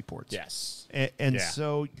USB ports. Yes. And Yeah.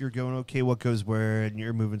 so you're going, okay, what goes where? And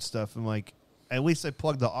you're moving stuff. And like, at least I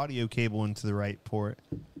plugged the audio cable into the right port.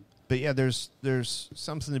 But yeah, there's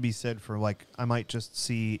something to be said for like, I might just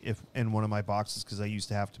see if in one of my boxes, because I used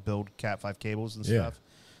to have to build Cat5 cables and Yeah. stuff.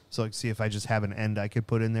 So like, see if I just have an end I could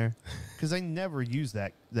put in there. Because I never use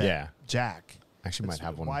that Yeah. jack. Actually, might It's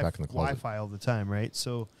have one Wi- back in the closet. Wi-Fi all the time, right?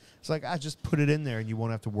 So it's like, I just put it in there and you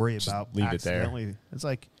won't have to worry about leave it there. accidentally. It's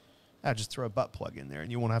like, I just throw a butt plug in there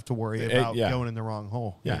and you won't have to worry about yeah. going in the wrong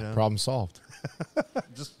hole. Yeah, you know? problem solved.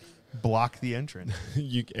 Just block the entrance.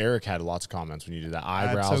 Eric had lots of comments when you did that.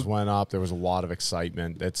 Eyebrows so- went up. There was a lot of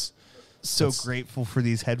excitement. So That's- grateful for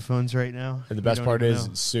these headphones right now. And the You best don't part even is,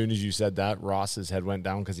 know. as soon as you said that, Ross's head went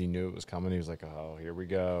down because he knew it was coming. He was like, "Oh, here we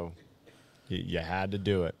go." You had to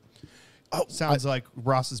do it. Oh, sounds like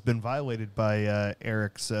Ross has been violated by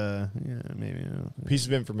Eric's. Maybe Piece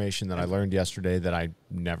of information that I learned yesterday that I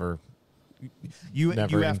never. you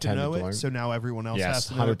Never have to intended know to it, learn. so now everyone else has Yes,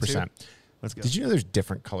 to know it too. 100%. Let's go. Did you know there's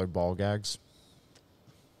different colored ball gags?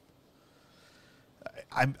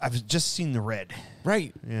 I've just seen the red.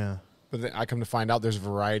 Right. Yeah. But then I come to find out there's a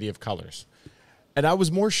variety of colors. And I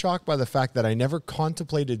was more shocked by the fact that I never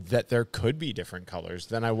contemplated that there could be different colors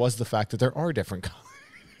than I was the fact that there are different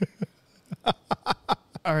colors.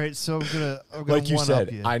 All right, so I'm gonna Like you one said,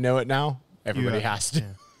 up you. I know it now. Everybody You, has to. yeah.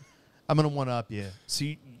 I'm gonna one up you. So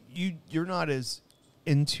you're not as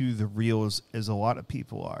into the reels as a lot of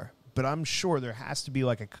people are. But I'm sure there has to be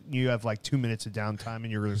like you have like 2 minutes of downtime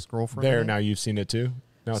and you're going to scroll for a There, minute. now you've seen it too?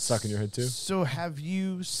 Now it's stuck in your head too? So have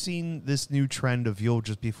you seen this new trend of you'll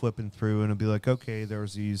just be flipping through and it'll be like, okay,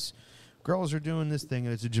 there's these girls are doing this thing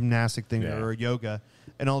and it's a gymnastic thing or a yoga.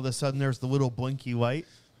 And all of a sudden there's the little blinky light.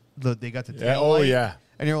 They got the tail light. Oh, yeah.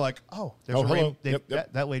 And you're like, oh, there's Oh, a hello.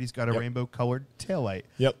 that lady's got a Yep. rainbow-colored tail light.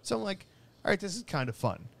 Yep. So I'm like, all right, this is kind of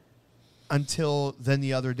fun. Until then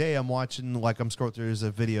the other day I'm watching, like I'm scrolling through, there's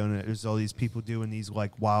a video and there's all these people doing these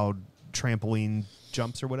like wild trampoline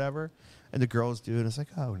jumps or whatever. And the girls do it, and it's like,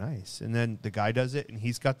 oh, nice. And then the guy does it, and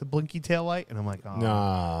he's got the blinky tail light, and I'm like, oh,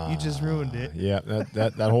 Nah. you just ruined it. Yeah,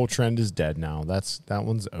 that whole trend is dead now. That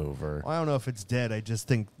one's over. Well, I don't know if it's dead. I just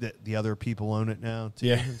think that the other people own it now, too.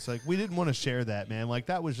 Yeah. It's like, we didn't want to share that, man. Like,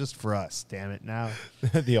 that was just for us. Damn it, now.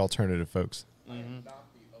 The alternative folks. Not the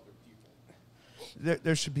other people.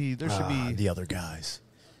 There should be the other guys.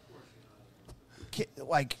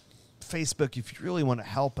 like Facebook, if you really want to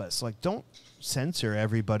help us, like don't censor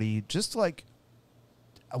everybody. Just like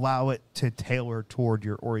allow it to tailor toward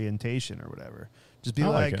your orientation or whatever. Just be I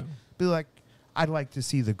like it. I'd like to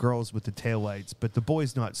see the girls with the taillights, but the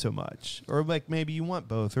boys not so much. Or like maybe you want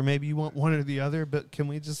both, or maybe you want one or the other. But can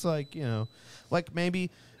we just like like maybe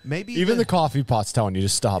Even the coffee pot's telling you to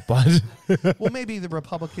stop, bud. well, maybe the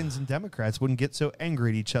Republicans and Democrats wouldn't get so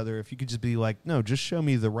angry at each other if you could just be like, no, just show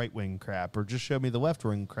me the right wing crap or just show me the left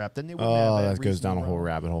wing crap. Then they wouldn't have Oh, that that goes down a reasonable- whole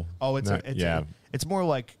rabbit hole. Oh, yeah. it's more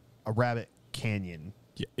like a rabbit canyon.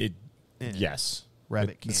 Yes.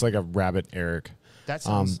 Rabbit It's canyon. like a rabbit Eric. That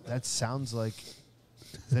sounds like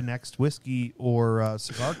the next whiskey or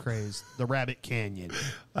cigar craze, the Rabbit Canyon.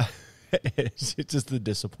 It's just the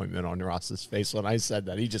disappointment on Ross's face when I said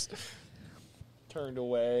that. He just turned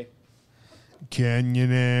away.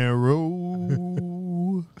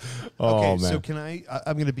 Canyonero. Oh, Okay, man. so can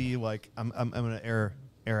I'm gonna be like I'm gonna air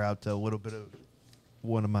out a little bit of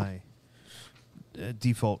one of my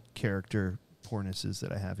default character poornesses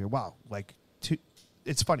that I have here. Wow, like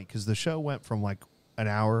it's funny because the show went from like an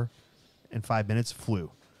hour and 5 minutes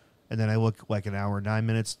flew, and then I look like an hour 9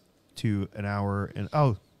 minutes to an hour and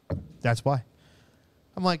that's why.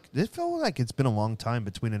 I'm like, this felt like it's been a long time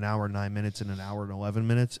between an hour and 9 minutes and an hour and 11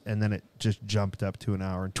 minutes, and then it just jumped up to an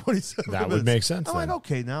hour and 27 minutes. That would make sense I'm then. like,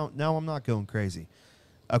 okay, now I'm not going crazy.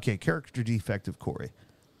 Okay, character defect of Corey.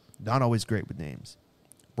 Not always great with names.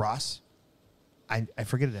 Ross, I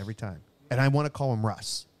forget it every time. And I want to call him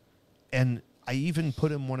Russ. And I even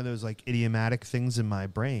put him one of those like idiomatic things in my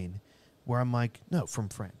brain where I'm like, no, from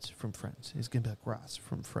Friends. He's going to be like Ross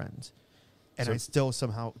from Friends. And I still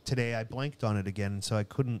somehow today I blanked on it again, so I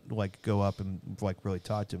couldn't like go up and like really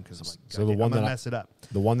talk to him because I'm like, So the one I'm gonna that mess it up.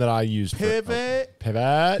 The one that I used Pivot.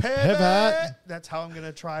 Pivot. That's how I'm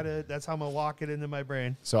gonna try to. That's how I'm gonna lock it into my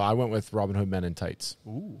brain. So I went with Robin Hood Men in Tights.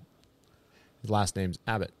 Ooh. His last name's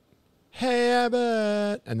Abbott. Hey,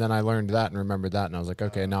 Abbott. And then I learned that and remembered that, and I was like,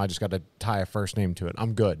 okay, now I just got to tie a first name to it.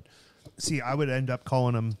 I'm good. See, I would end up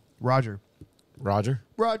calling him Roger. Roger?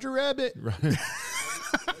 Roger Rabbit.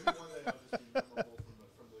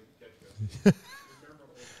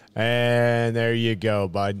 And there you go,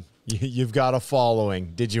 bud. You've got a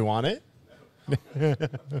following. Did you want it?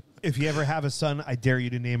 If you ever have a son, I dare you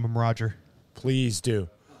to name him Roger. Please do.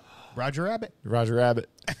 Roger Rabbit. Roger Rabbit.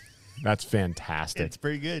 That's fantastic. It's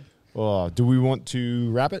pretty good. Oh, do we want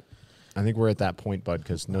to wrap it? I think we're at that point, bud,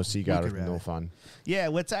 because no cigar, could wrap no it. fun. Yeah,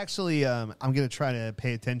 let's actually. I'm going to try to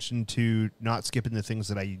pay attention to not skipping the things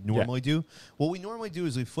that I normally do. What we normally do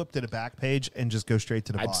is we flip to the back page and just go straight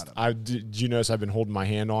to the bottom. Did you notice I've been holding my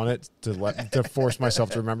hand on it to force myself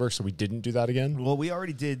to remember, so we didn't do that again? Well, we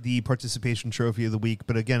already did the participation trophy of the week,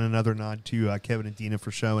 but again, another nod to Kevin and Dina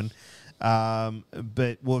for showing.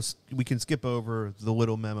 But we can skip over the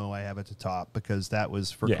little memo I have at the top because that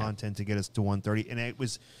was for content to get us to 130, and it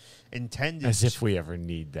was intended As if we ever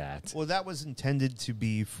need that. Well, that was intended to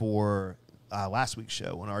be for last week's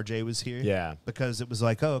show when RJ was here. Yeah. Because it was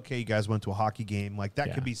like, oh, okay, you guys went to a hockey game. Like,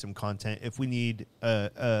 that could be some content if we need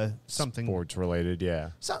something. Sports related,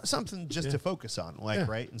 yeah. Something just to focus on, like,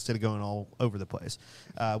 right? Instead of going all over the place.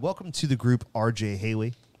 Welcome to the group, RJ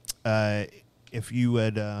Haley. If you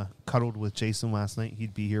had cuddled with Jason last night,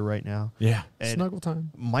 he'd be here right now. Yeah. And Snuggle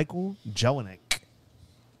time. Michael Jelinek.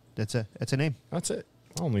 That's a name. That's it.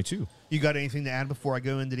 Only two. You got anything to add before I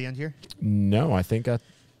go into the end here? No, I think that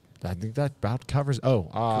about covers.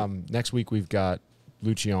 Next week we've got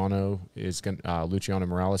Luciano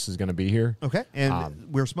Morales is going to be here. Okay, and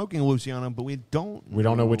we're smoking a Luciano, but we don't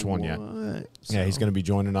know which one yet. what. Yeah, he's So, going to be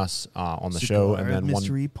joining us on the show, and then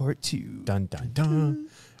Mystery Part 2. Dun dun dun.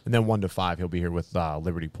 And then 1 to 5, he'll be here with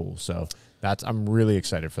Liberty Pool. So I'm really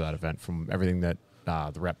excited for that event. From everything that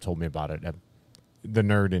the rep told me about it, the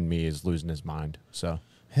nerd in me is losing his mind. So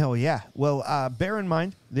hell yeah. Well, bear in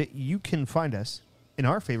mind that you can find us in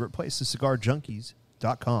our favorite place, the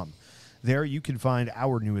cigarjunkies.com. There you can find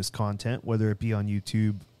our newest content, whether it be on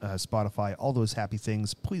YouTube, Spotify, all those happy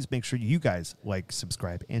things. Please make sure you guys like,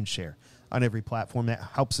 subscribe, and share on every platform. That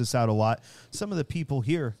helps us out a lot. Some of the people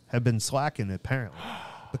here have been slacking, apparently,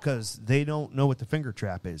 because they don't know what the finger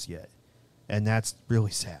trap is yet. And that's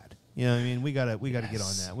really sad. You know what I mean? We gotta get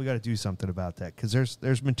on that. We gotta do something about that, because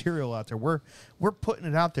there's material out there. We're putting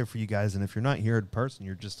it out there for you guys, and if you're not here in person,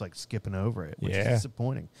 you're just like skipping over it, which is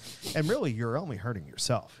disappointing. And really, you're only hurting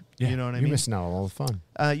yourself. You know what I mean? You're missing out on all the fun.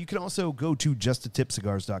 You can also go to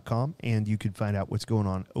justatipcigars.com, and you can find out what's going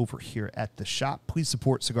on over here at the shop. Please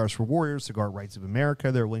support Cigars for Warriors, Cigar Rights of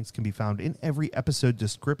America. Their links can be found in every episode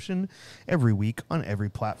description every week on every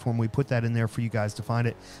platform. We put that in there for you guys to find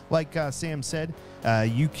it. Like Sam said,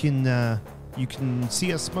 you can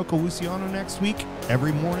see us smoke a Luciano next week,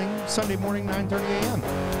 every morning, Sunday morning, 9:30 a.m.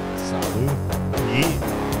 Salud.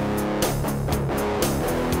 Yeah.